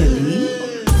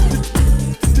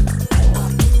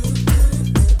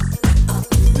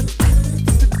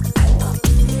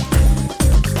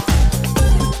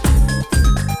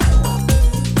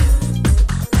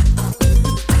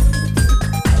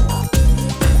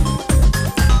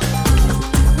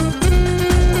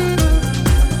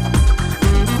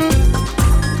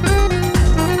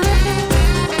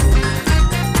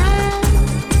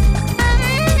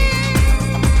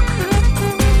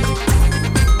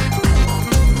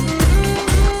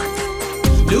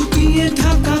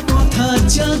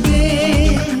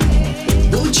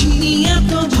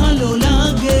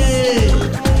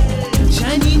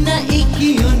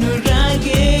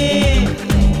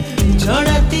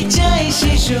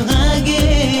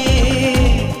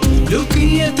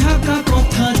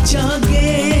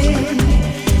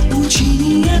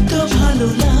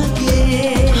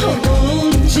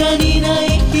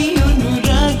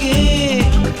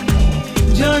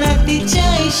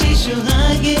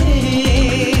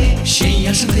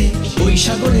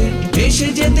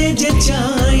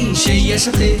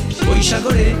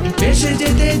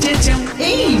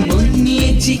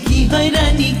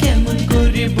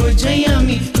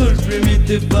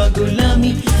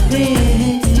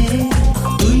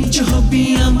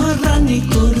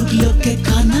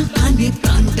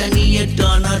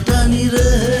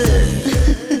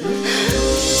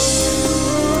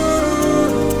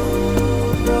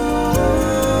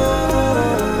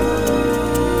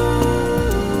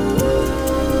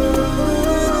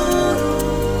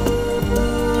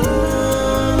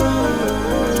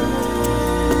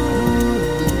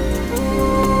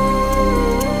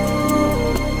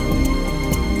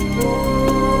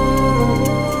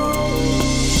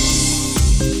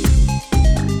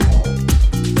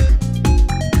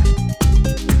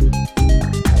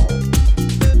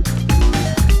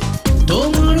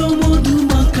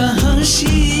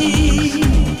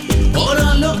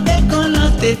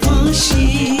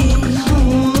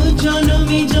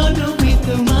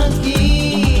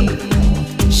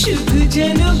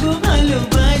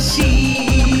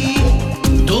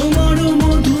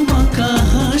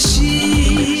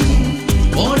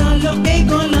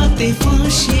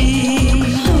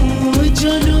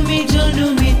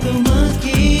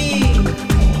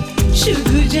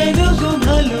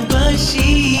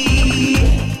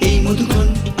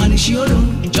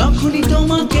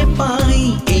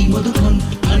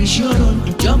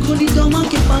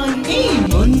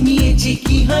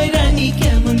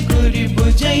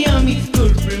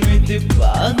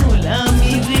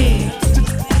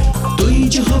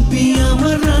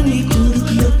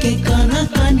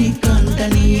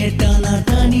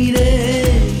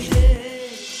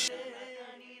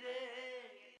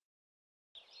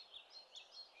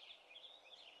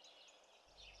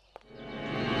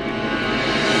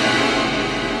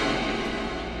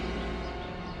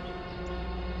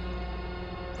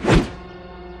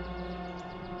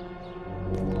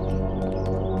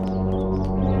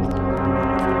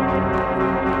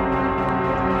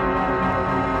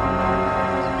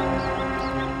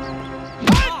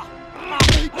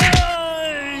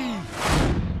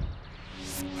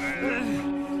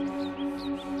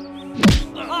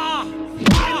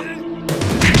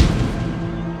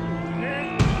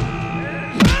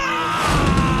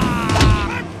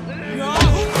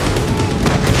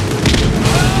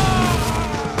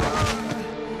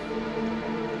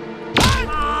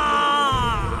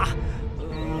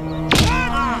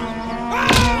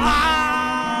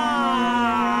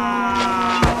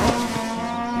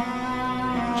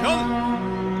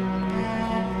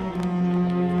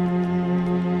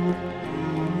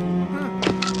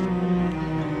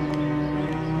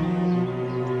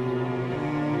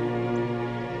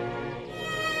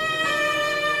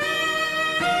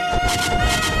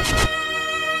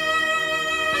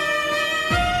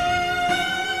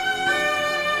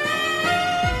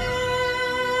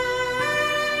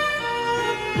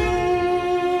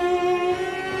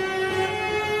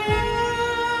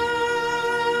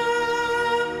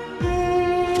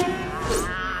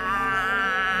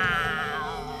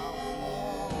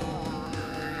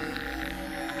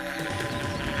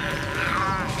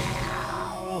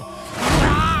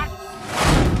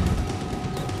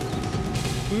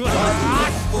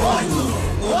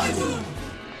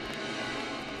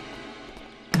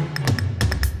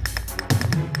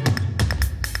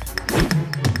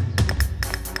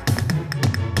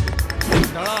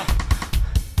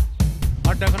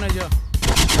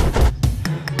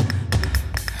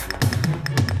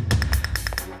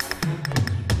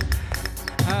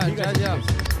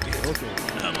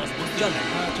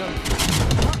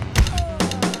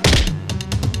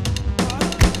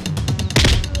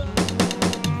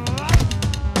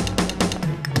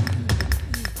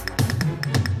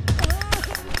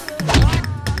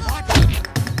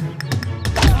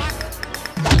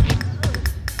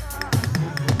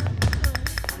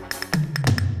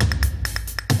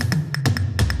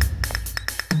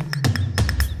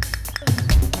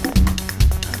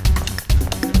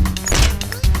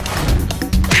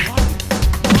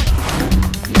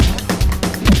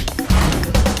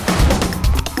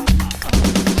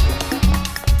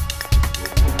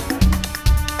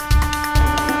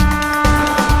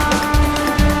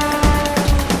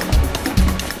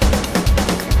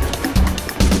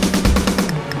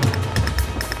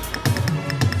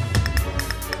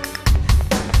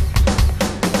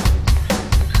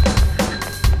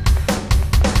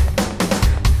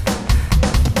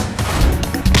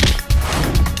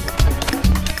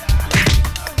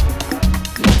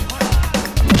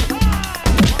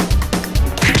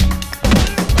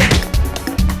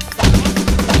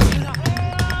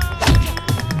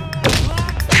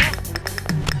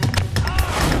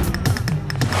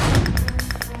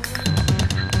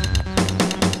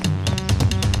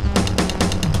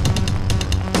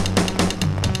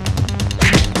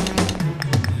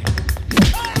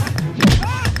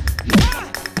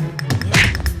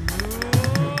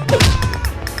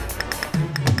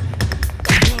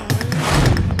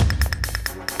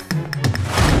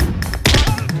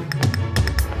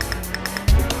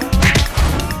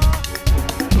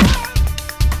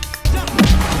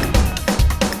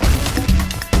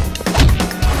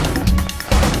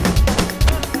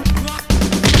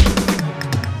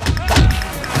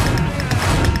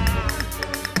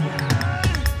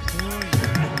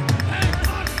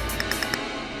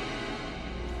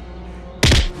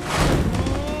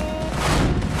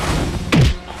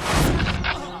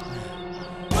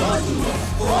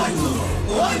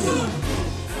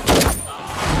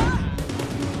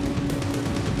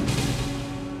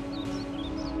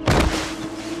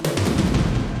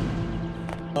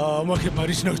 আমাকে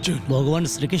মারিস না অর্জুন। ভগবান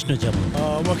শ্রীকৃষ্ণ যেমন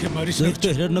আমাকে মারিস না। তো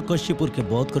হিরণ্যকশিপুরকে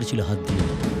বধ করেছিল হাত দিয়ে।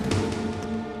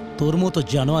 তোর মতো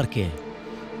জানোয়ারকে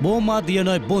বোমা দিয়ে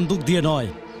নয়, বন্দুক দিয়ে নয়,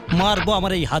 মারবো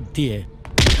আমার এই হাত দিয়ে।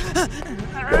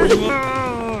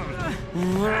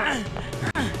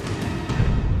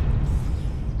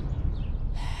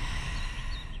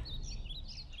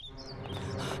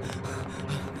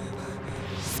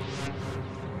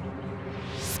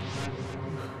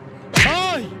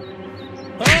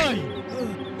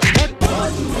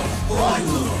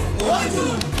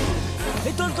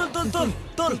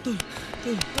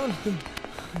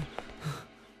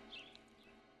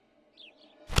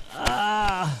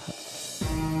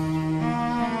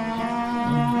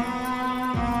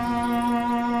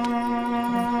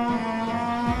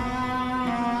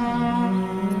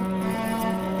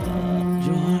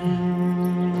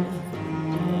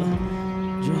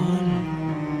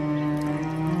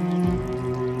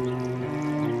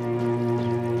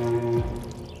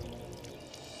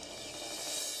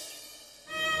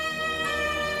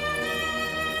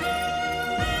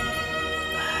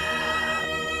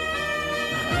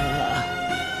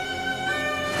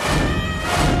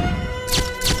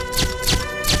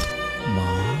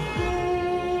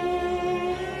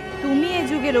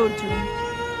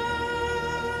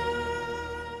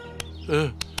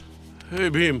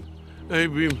 ভীম, এই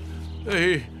ভীম,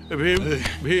 এই ভীম,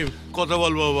 ভীম কথা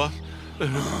বল বাবা,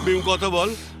 ভীম কথা বল,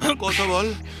 কথা বল।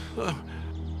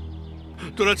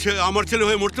 তোরা আমার ছেলে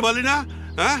হয়ে মরতে পারলি না?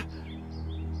 হ্যাঁ,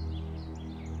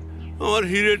 আমার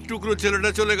হীরের টুকরো ছেলেটা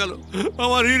চলে গেল,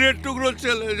 আমার হীরের টুকরো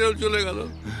ছেলে চলে গেল।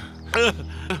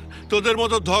 তোদের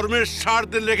মতো ধর্মের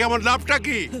স্বার্থে লেখে আমার লাভটা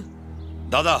কি?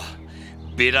 দাদা,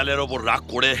 বেড়ালের ওপর রাগ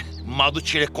করে মাদু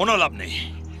ছেড়ে কোনো লাভ নেই।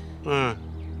 হ্যাঁ,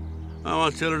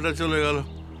 আমার ছেলেটা চলে গেল,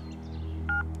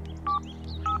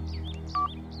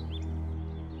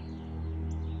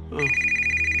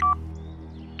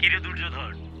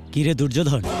 কিরে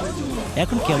দুর্যোধন,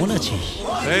 এখন কেমন আছিস?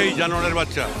 এই জানোয়ারের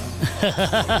বাচ্চা,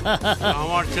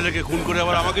 আমার ছেলেকে খুন করে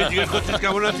আবার আমাকে জিজ্ঞেস করছিস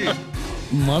কেমন আছিস?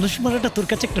 মানুষ মারাটা তোর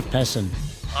কাছে একটা ফ্যাশন,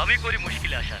 আমি করি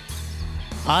মুশকিলে আসান,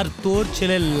 আর তোর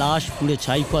ছেলের লাশ পুড়ে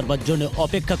ছাই করবার জন্য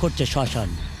অপেক্ষা করছে শ্মশান।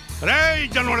 এই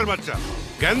জানোয়ারের বাচ্চা,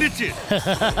 জ্ঞান দিচ্ছিস?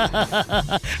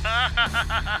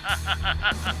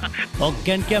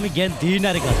 অজ্ঞানকে আমি জ্ঞান দিই না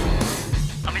রে কাকা,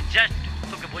 আমি জাস্ট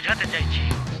তোকে বোঝাতে চাইছি।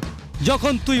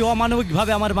 যখন তুই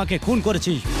অমানবিকভাবে আমার মাকে খুন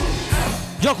করেছিস,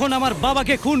 যখন আমার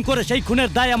বাবাকে খুন করে সেই খুনের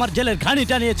দায় আমার জেলের ঘানি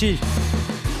টানিয়েছিস,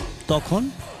 তখন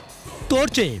তোর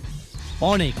চেয়ে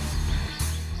অনেক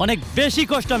অনেক বেশি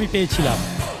কষ্ট আমি পেয়েছিলাম।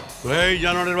 এই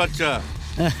জানোয়ারের বাচ্চা,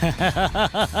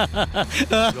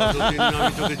 যতদিন না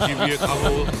আমি তোকে চিবিয়ে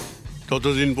খাবো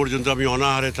ততদিন পর্যন্ত আমি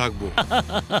অনাহারে থাকবো।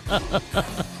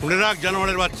 শুনে রাখ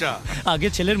জানোয়ারের বাচ্চা, আগে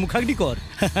ছেলের মুখাগ্নি কর,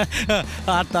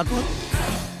 আর তারপর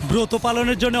ব্রত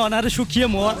পালনের জন্য অনাহারে শুকিয়ে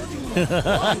মোয়া।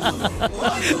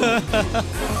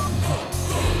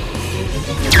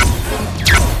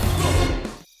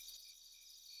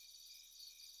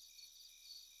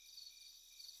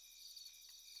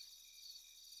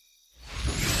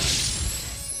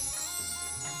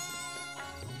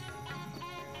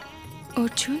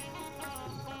 অর্জুন,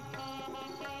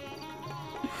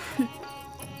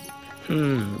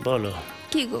 বলো।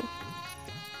 কি গো,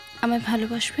 আমায়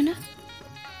ভালোবাসবে না?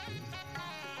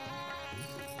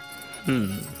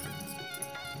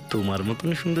 তোমার মতন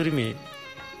সুন্দরী মেয়ে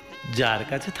যার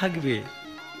কাছে থাকবে,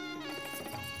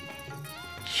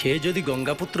 সে যদি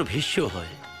গঙ্গাপুত্র ভীষ্ম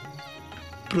হয়,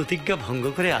 প্রতিজ্ঞা ভঙ্গ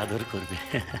করে আদর করবে।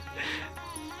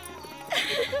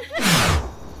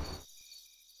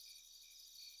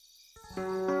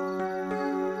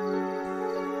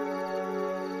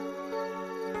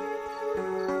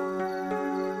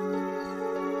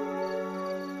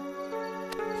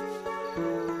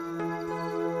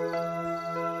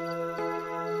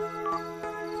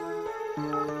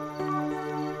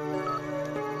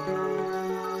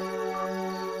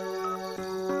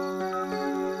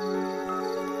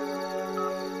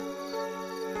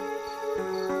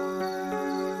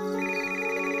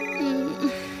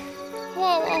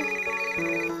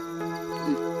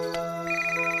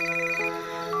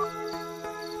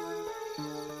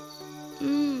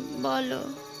 বলো,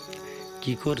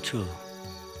 কি করছো?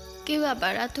 কি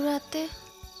ব্যাপার এত রাতে?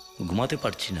 ঘুমাতে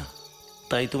পারছি না,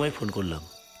 তাই তোমায় ফোন করলাম।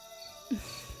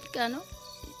 কেন,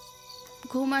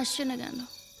 ঘুম আসছে না কেন?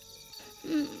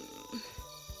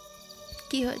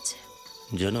 কি হয়েছে?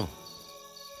 জানো,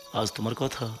 আজ তোমার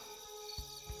কথা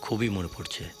খুবই মনে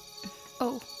পড়ছে। ও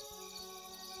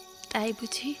তাই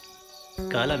বুঝি?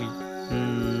 কাল আমি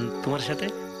তোমার সাথে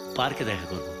পার্কে দেখা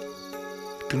করব,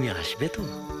 তুমি আসবে তো?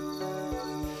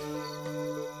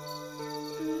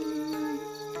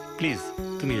 প্লিজ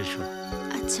তুমি এসো।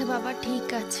 আচ্ছা বাবা, ঠিক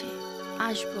আছে,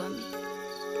 আসবো আমি।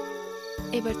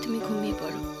 এবার তুমি ঘুমিয়ে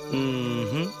পড়ো।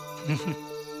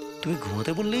 তুমি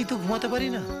ঘুমাতে বললেই তো ঘুমাতে পারি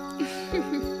না।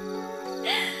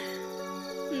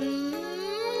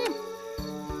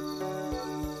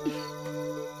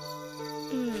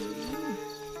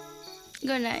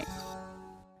 Good night.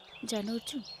 জানো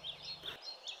অর্জুন,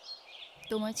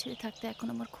 তোমার ছেড়ে থাকতে এখন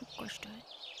আমার খুব কষ্ট হয়।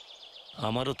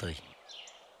 আমারও তাই,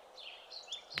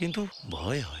 কিন্তু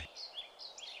ভয় হয়।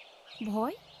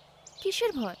 ভয়?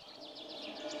 কিসের ভয়?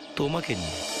 তোমাকে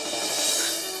নিয়ে।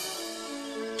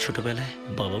 ছোটবেলায়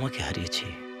বাবা মাকে হারিয়েছি,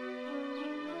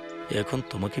 এখন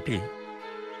তোমাকে পেয়ে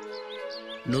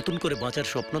নতুন করে বাঁচার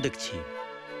স্বপ্ন দেখছি।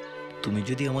 তুমি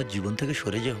যদি আমার জীবন থেকে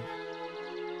সরে যাও,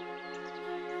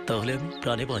 তাহলে আমি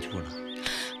প্রাণে বাঁচব না।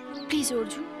 প্লিজ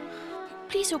অর্জুন,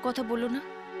 প্লিজ ও কথা বলো না।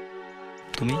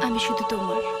 তুমি, আমি শুধু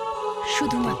তোমার,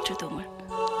 শুধুমাত্র তোমার।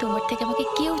 তোমার থেকে আমাকে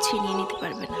কেউ ছিনিয়ে নিতে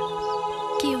পারবে না,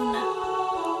 কেউ না,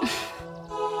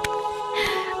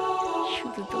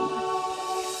 শুধু তোমার।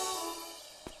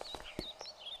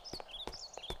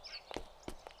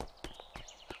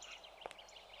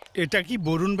 এটা কি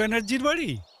বরুণ ব্যানার্জির বাড়ি?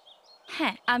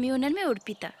 হ্যাঁ, আমি ওনার মেয়ে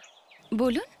অর্পিতা।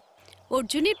 বলুন।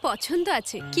 অর্জুনের পছন্দ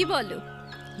আছে, কি বলো?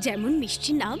 যেমন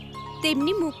মিষ্টি নাম,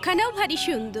 তেমনি মুখখানাও ভারী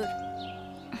সুন্দর।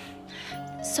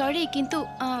 সরি, কিন্তু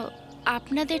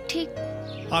আপনাদের ঠিক?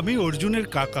 আমি অর্জুনের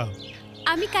কাকা।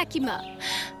 আমি কাকিমা।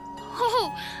 হো,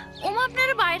 ওমা,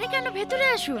 আপনারা বাইরে কেন? ভেতরে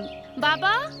আসুন।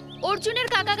 বাবা, অর্জুনের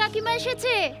কাকা কাকিমা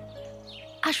এসেছে।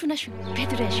 আসুন আসুন,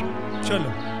 ভেতরে আসুন। চলো।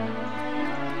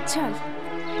 চল,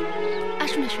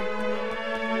 আসুন আসুন।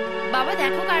 বাবা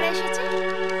দেখো কারা এসেছে।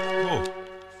 ও,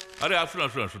 আরে আসুন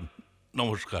আসুন আসুন,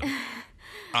 নমস্কার।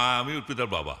 আমি অর্পিতার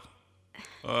বাবা।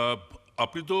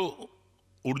 আপনি তো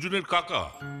অর্জুনের কাকা?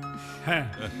 হ্যাঁ।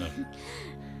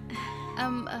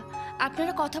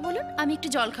 আপনারা কথা বলুন, আমি একটু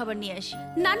জল খাবার নিয়ে আসি।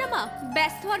 না না মা,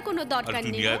 ব্যস্ত হওয়ার কোনো দরকার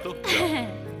নেই।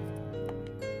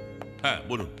 হ্যাঁ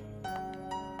বলুন।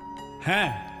 হ্যাঁ,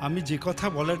 আমি যে কথা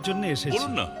বলার জন্য এসেছি।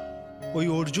 বলুন না। ওই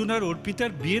অর্জুন আর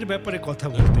অর্পিতার বিয়ের ব্যাপারে কথা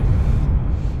বলতে।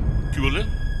 কি বলেন?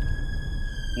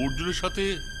 অর্জুনের সাথে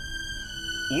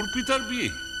অর্পিতার বিয়ে?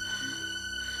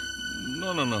 না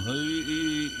না না,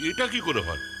 এটা কি করে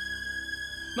হয়?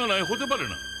 না না, হতে পারে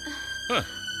না। হ্যাঁ,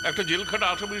 একটা জেলখাটা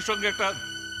আসামির সঙ্গে একটা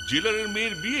জেলারের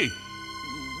মেয়ের বিয়ে?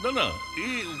 না না,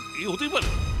 এই হতেই পারে।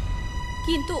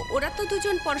 কিন্তু ওরা তো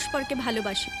দুজন পরস্পরকে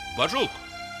ভালোবাসে। বাসুক,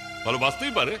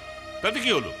 ভালোবাসতেই পারে, তাতে কি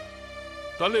হলো?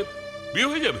 তাহলে বিয়ে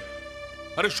হয়ে যাবে।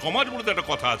 আরে সমাজ বলে তো একটা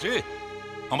কথা আছে,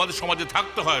 আমাদের সমাজে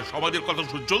থাকতে হয়, সমাজের কথা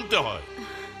চলতে হয়।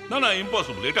 না না,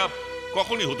 ইম্পসিবল, এটা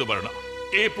কখনই হতে পারে না।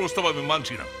 এই প্রস্তাব আমি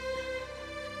মানছি না।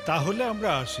 তাহলে আমরা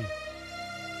আসি।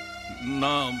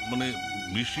 না মানে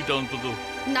মিষ্টিটা অন্তত।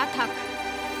 না থাক,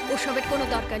 ওসবের কোনো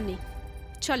দরকার নেই,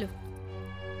 চলো।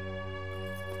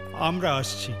 আমরা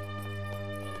আসছি।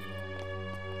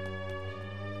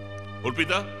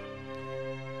 অর্পিতা,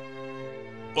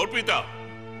 অর্পিতা।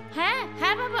 হ্যাঁ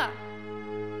হ্যাঁ বাবা।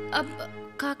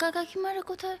 কাকা কাকিমারা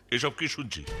কোথায়? এসব কি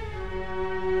শুনছি?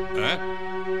 হ্যাঁ,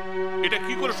 এটা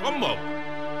কি করে সম্ভব?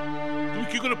 তুমি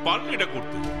কি করে পারলে এটা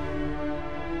করতে?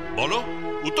 বলো,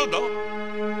 উত্তর দাও,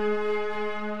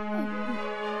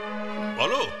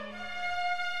 বলো।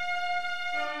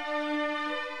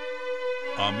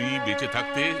 আমি বেঁচে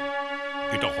থাকতে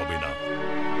এটা হবে না।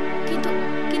 কিন্তু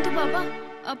কিন্তু বাবা,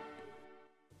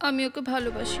 আমি ওকে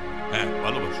ভালোবাসি। হ্যাঁ,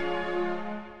 ভালোবাসো।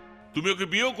 তুমি ওকে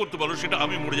বিয়েও করতে পারো, সেটা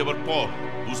আমি মরে যাবার পর।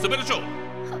 বুঝতে পেরেছো?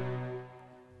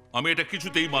 আমি এটা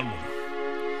কিছুতেই মানব না।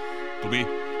 তুমি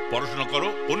পড়াশোনা করো,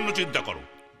 অন্য চিন্তা করো,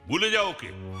 ভুলে যাও ওকে।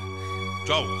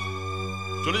 যাও,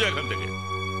 চলে যাও এখান থেকে।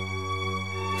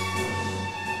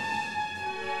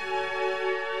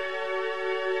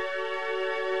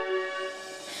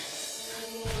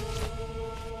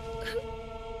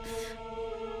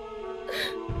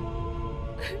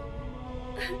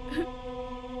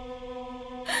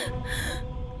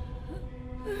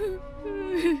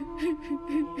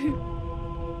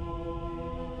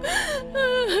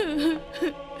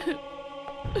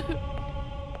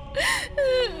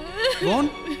 বোন,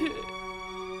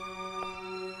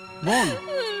 বোন,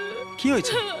 কি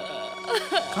হয়েছে?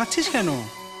 কাঁদছিস কেন?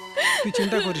 তুই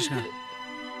চিন্তা করিস না,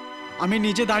 আমি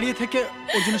নিজে দাঁড়িয়ে থেকে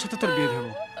অর্জুনের সাথে তোর বিয়ে দেব।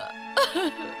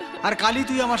 আর কালই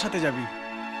তুই আমার সাথে যাবি।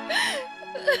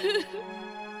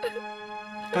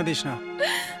 কাঁদিস না।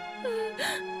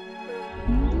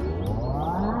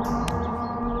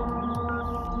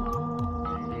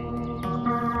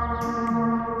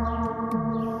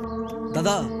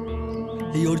 দাদা,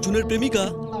 এই অর্জুনের প্রেমিকা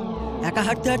একা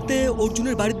হাঁটতে হাঁটতে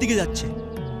অর্জুনের বাড়ির দিকে যাচ্ছে।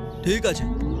 ঠিক আছে।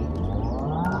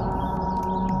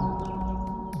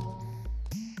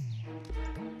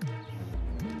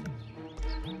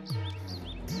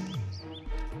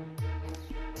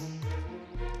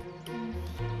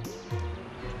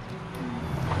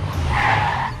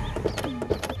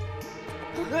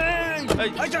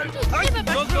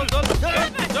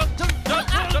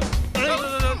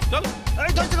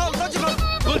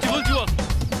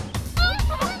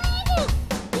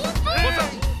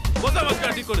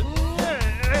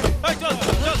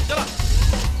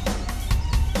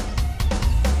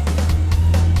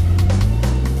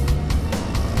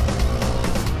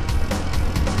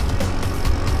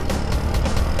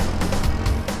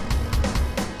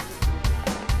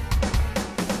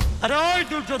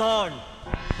 দুর্যোধন,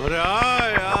 আরে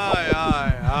আয় আয়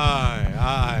আয় আয়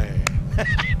আয়।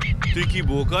 তুই কি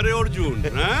বোকারে অর্জুন?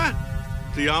 হ্যাঁ,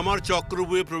 তুই আমার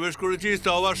চক্রবুয়ে প্রবেশ করেছিস, তো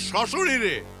আবার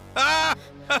সশরীরে।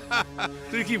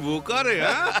 তুই কি বোকারে?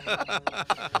 হ্যাঁ,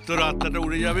 তোর আত্মাটা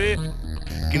উড়ে যাবে,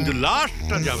 কিন্তু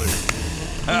লাশটা যাবে না।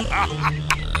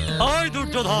 ওই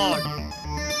দুর্যোধন,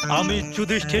 আমি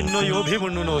যুধিষ্ঠির নই,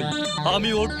 অভিমন্যু নই, আমি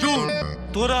অর্জুন।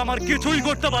 তোরা আমার কিছুই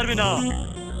করতে পারবি না।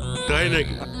 তাই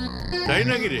নাকি? তাই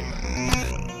নাকি রে?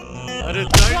 আরে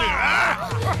তাই নাকি?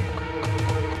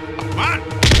 মার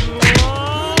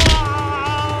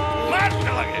মার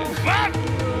লাগে, মার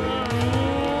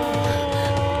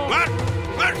মার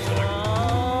মার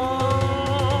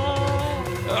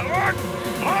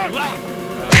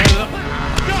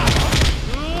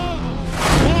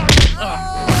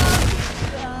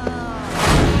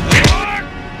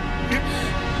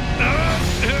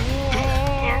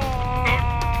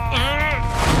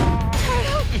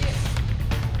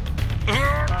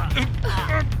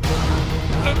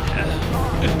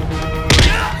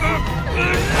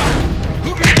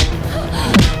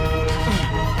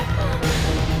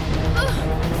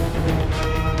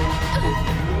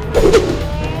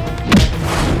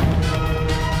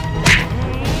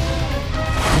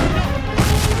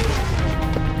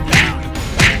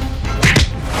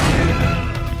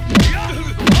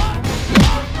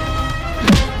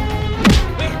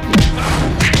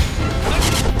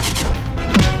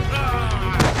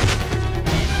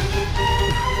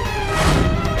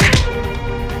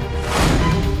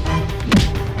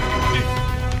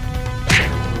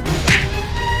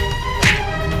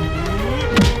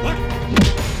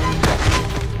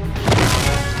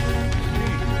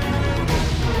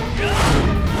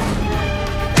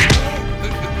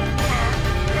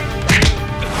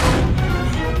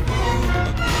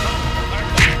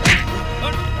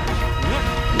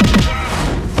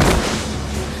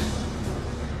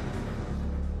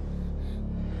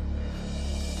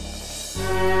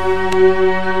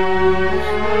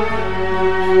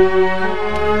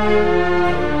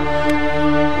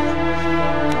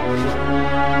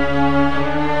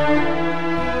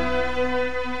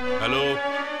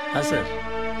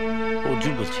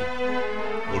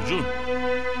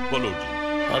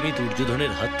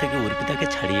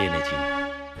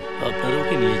আপনারা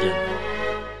ওকে নিয়ে যান।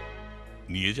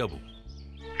 নিয়ে যাব?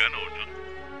 কেন অর্জুন,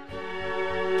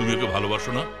 তুমি ওকে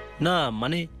ভালোবাসো না? না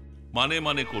মানে মানে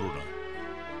মানে করো না।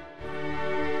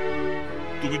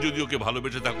 তুমি যদি ওকে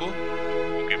ভালোবেসে থাকো,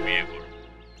 ওকে বিয়ে করো।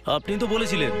 আপনি তো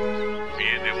বলেছিলেন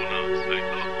বিয়ে দেব না, তাই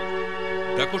তো?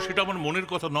 দেখো, সেটা আমার মনের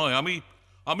কথা নয়।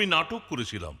 আমি নাটক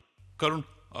করেছিলাম, কারণ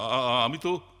আমি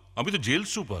তো জেল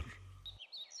সুপার।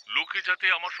 লোকে যাতে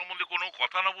আমার সম্বন্ধে কোনো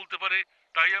কথা না বলতে পারে,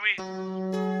 তাই আমি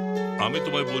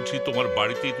তোমায় বলছি, তোমার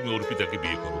বাড়িতেই তুমি অর্পিতাকে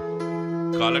বিয়ে করো।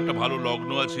 কাল একটা ভালো লগ্ন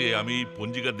আছে, আমি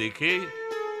পঞ্জিকা দেখে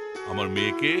আমার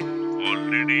মেয়েকে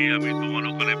অলরেডি আমি তোমার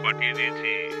ওখানে পাঠিয়ে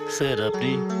দিয়েছি। স্যার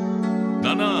আপনি?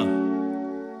 না না,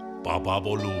 বাবা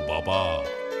বলো, বাবা।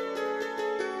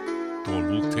 তোমার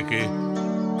মুখ থেকে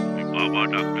বাবা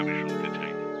ডাকটা আমি শুনতে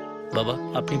চাই। বাবা,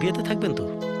 আপনি বিয়েতে থাকবেন তো?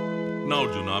 না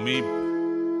অর্জুন,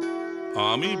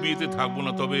 আমি বিয়েতে থাকবো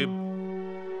না,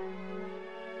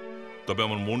 তবে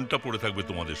আমার মনটা পড়ে থাকবে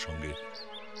তোমাদের সঙ্গে।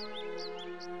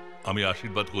 আমি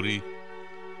আশীর্বাদ করি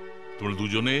তোমরা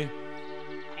দুজনে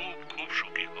খুব খুব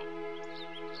সুখী হও।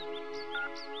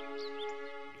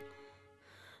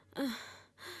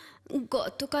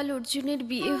 গতকাল অর্জুনের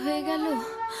বিয়ে হয়ে গেল,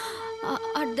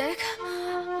 আর দেখ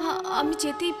আমি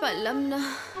যেতেই পারলাম না।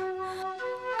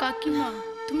 কাকিমা,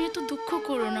 তুমি এত দুঃখ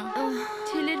করো না।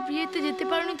 ছেলের বিয়েতে যেতে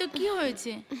পারোনি তো কি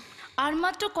হয়েছে? আর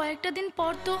মাত্র কয়েকটা দিন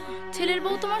পর তো ছেলের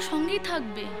বউ তোমার সঙ্গেই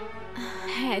থাকবে।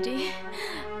 হ্যাঁ রে,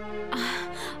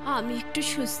 আমি একটু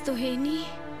সুস্থ হইনি,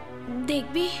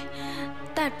 দেখবি,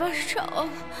 তারপর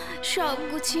সব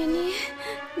গুছিয়ে নিয়ে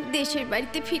দেশের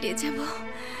বাড়িতে ফিরে যাব।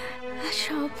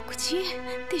 সব গুছিয়ে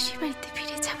দেশের বাড়িতে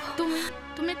ফিরে যাব।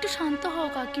 তুমি একটু শান্ত হও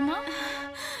কাকিমা,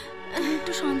 তুমি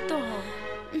একটু শান্ত হও।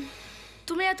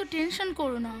 তুমি এত টেনশন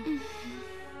করো না।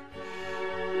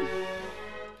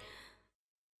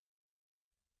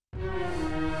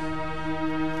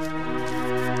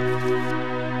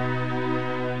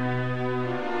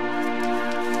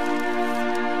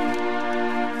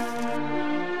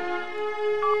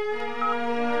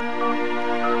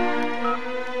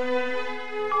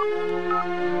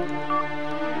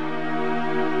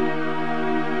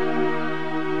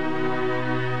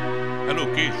 হ্যালো,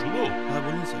 কে? শুভ? হ্যাঁ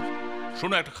বলুন স্যার।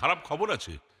 শোনো, একটা খারাপ খবর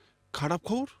আছে। খারাপ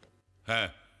খবর? হ্যাঁ,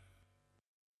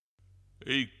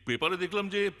 এই পেপারে দেখলাম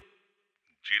যে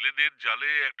জেলেদের জালে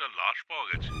একটা লাশ পাওয়া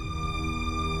গেছে।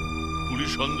 পুলিশ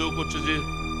সন্দেহ করছে যে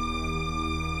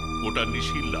ওটা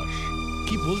নিশির লাশ।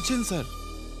 কি বলছেন স্যার?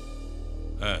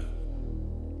 হ্যাঁ,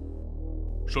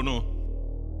 শোনো,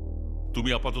 তুমি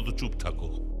আপাতত চুপ থাকো,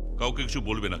 কাউকে কিছু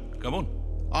বলবে না, কেমন?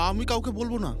 আমি কাউকে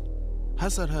বলবো না।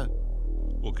 হ্যাঁ স্যার, হ্যাঁ।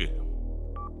 ওকে।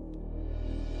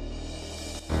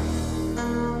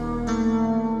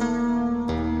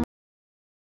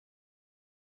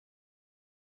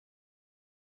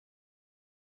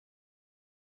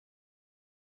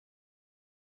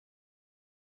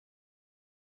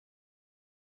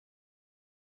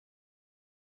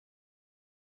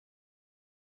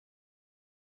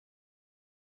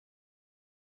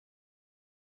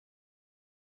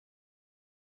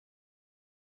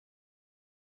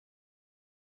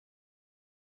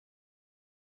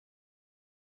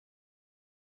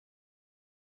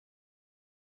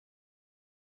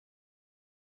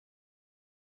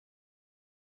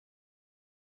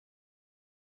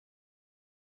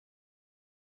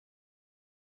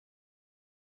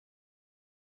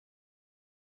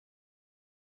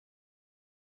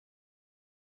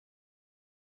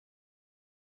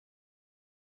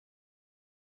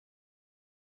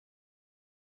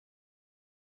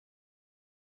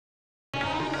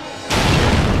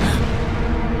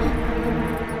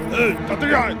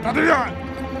 তাড়াতাড়ি আয়, তাড়াতাড়ি আয়।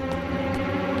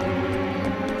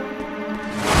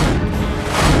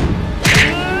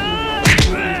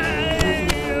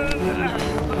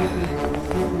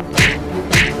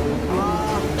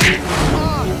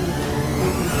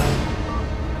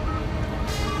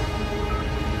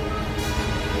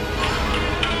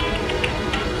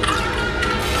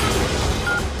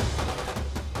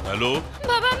 হ্যালো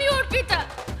বাবা, আমি অর্পিতা।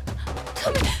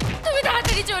 তুমি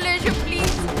তাড়াতাড়ি চলে এসো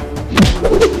প্লিজ।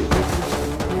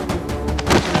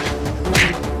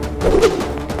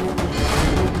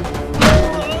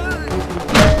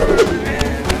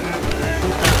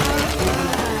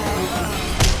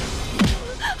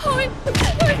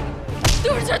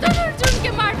 দুর্যোধন অর্জুনকে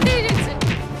মারতে এসেছে,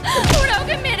 ওরা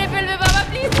ওকে মেরে ফেলবে। বাবা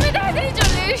প্লিজ, তুমি তাড়াতাড়ি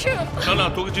চলে এসো। না না,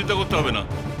 তোকে চিন্তা করতে হবে না।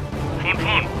 শোন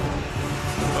শোন,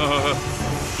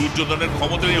 দুর্যোধনের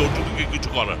ক্ষমতা নেই অর্জুনকে কিছু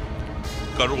করার,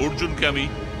 কারণ অর্জুনকে আমি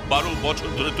 12 বছর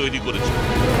ধরে তৈরি করেছি।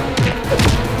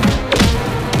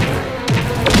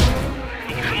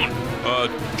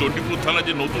 চণ্ডীপুর থানা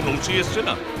যে নতুন ওসি এসছে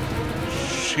না,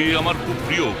 সে আমার খুব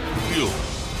প্রিয় প্রিয়।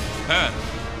 হ্যাঁ,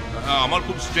 আমার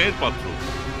খুব স্নেহের পাত্র।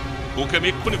 ওকে আমি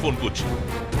এক্ষুনি ফোন করছি।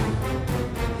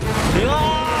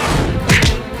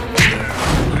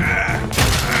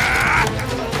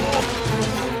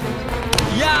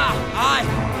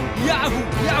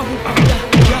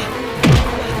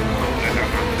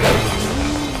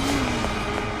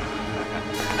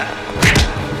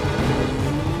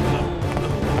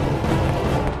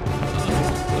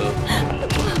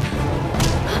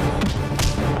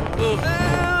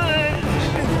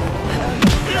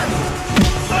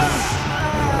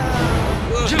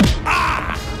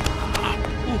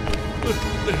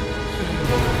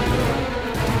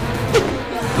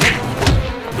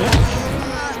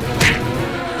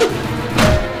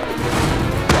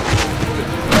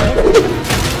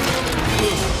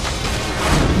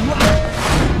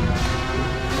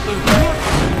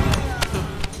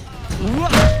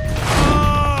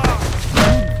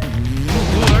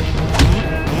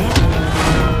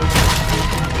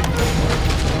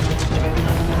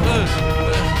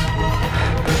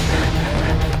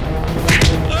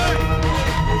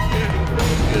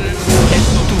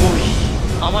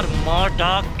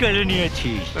 কেড়ে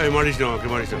নিয়েছিস। মারিস না আমাকে,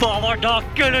 মারিস না। বাবা ডাক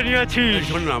কেড়ে নিয়েছিস।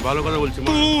 শোন না, ভালো কথা বলছি।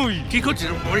 তুই কি করছিস?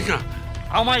 মারিস না।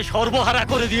 আমায় সর্বহারা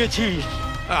করে দিয়েছিস।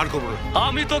 আর করবো না।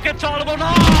 আমি তোকে ছাড়বো না।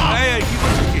 কি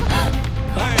করছিস?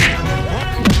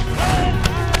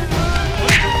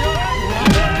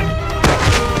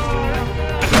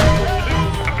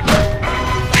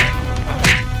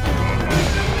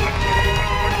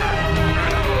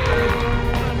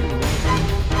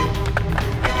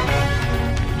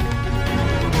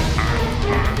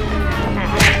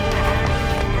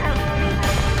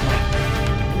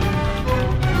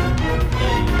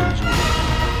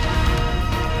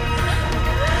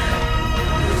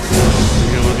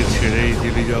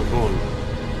 যখন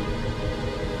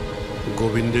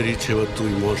গোবিন্দের ইচ্ছে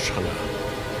তুই মর শালা।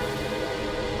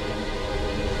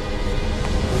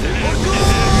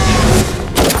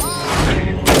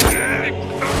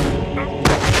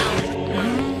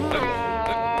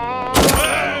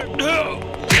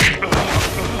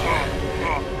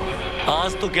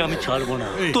 আজ তোকে আমি ছাড়বো না।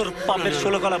 তোর পাপের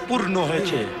 16 কলা পূর্ণ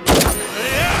হয়েছে।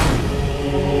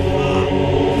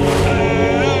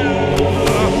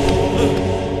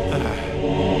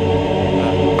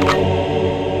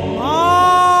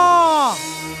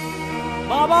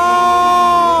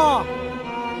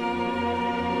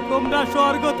 তোমরা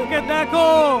স্বর্গ থেকে দেখো,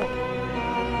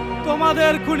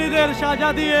 তোমাদের খুনিদের সাজা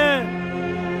দিয়ে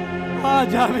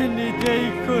আজ আমি নিজেই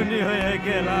খুনি হয়ে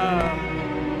গেলাম।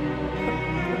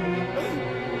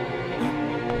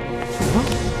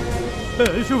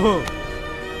 শুভ,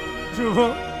 শুভ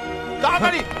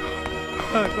তাড়াতাড়ি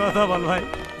কথা বল ভাই।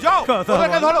 যাও,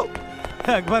 কথা ধরো।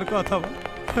 একবার কথা বল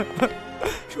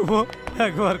শুভ,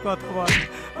 একবার কথা বল।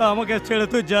 আমাকে ছেড়ে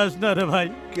তুই যাস না রে ভাই।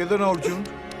 কেঁদো না অর্জুন।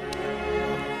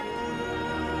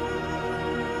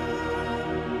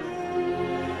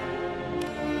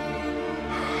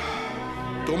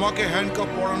 তোমাকে হ্যান্ডকাপ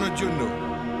পরানোর জন্য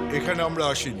এখানে আমরা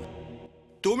আসিনি।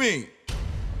 তুমি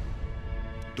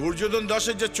দুর্যোধন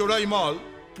দাসের যে চোরাই মাল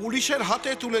পুলিশের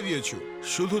হাতে তুলে দিয়েছো,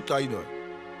 শুধু তাই নয়,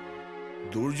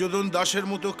 দুর্যোধন দাসের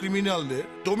মতো ক্রিমিনালদের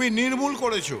তুমি নির্মূল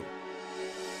করেছো।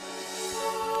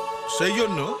 সেই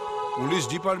জন্য পুলিশ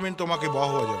ডিপার্টমেন্ট তোমাকে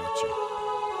বাহবা জানাচ্ছে।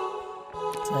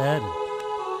 স্যার,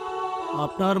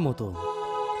 আপনার মতো,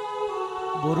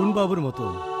 বরুণ বাবুর মতো,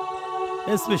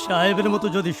 এসপি সাহেবের মতো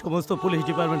যদি সমস্ত পুলিশ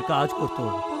ডিপার্টমেন্ট কাজ করত,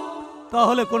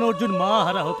 তাহলে কোনো অর্জুন মা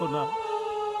হারা হতো না,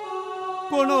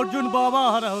 কোনো অর্জুন বাবা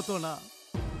হারা হতো না,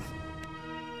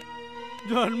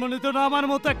 জন্ম নিত না আমার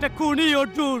মতো একটা খুনি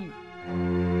অর্জুন।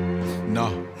 না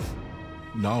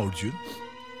না অর্জুন,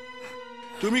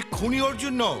 তুমি খুনি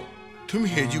অর্জুন নও, তুমি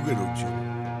যুগের অর্জুন।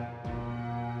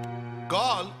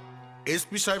 কাল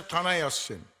এসপি সাহেব থানায়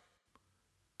আসছেন,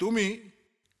 তুমি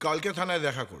কালকে থানায়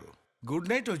দেখা করো। Good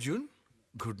night Arjun,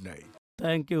 good night.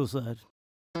 Thank you sir.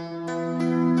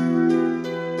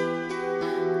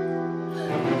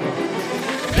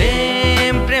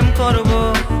 প্রেম প্রেম করব,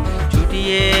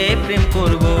 ছুটিয়ে প্রেম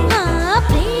করব,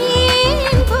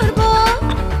 প্রেম করব,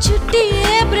 ছুটিয়ে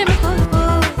প্রেম করব,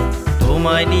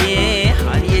 তোমায় নিয়ে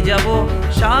হারিয়ে যাব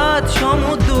 7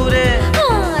 সমুদ্রে,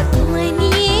 তোমায়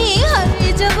নিয়ে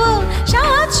হারিয়ে যাব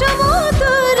 7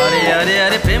 সমুদ্রে। আরে আরে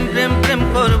আরে প্রেম প্রেম প্রেম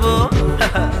করব,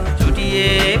 ছুটিয়ে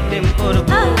প্রেম করব।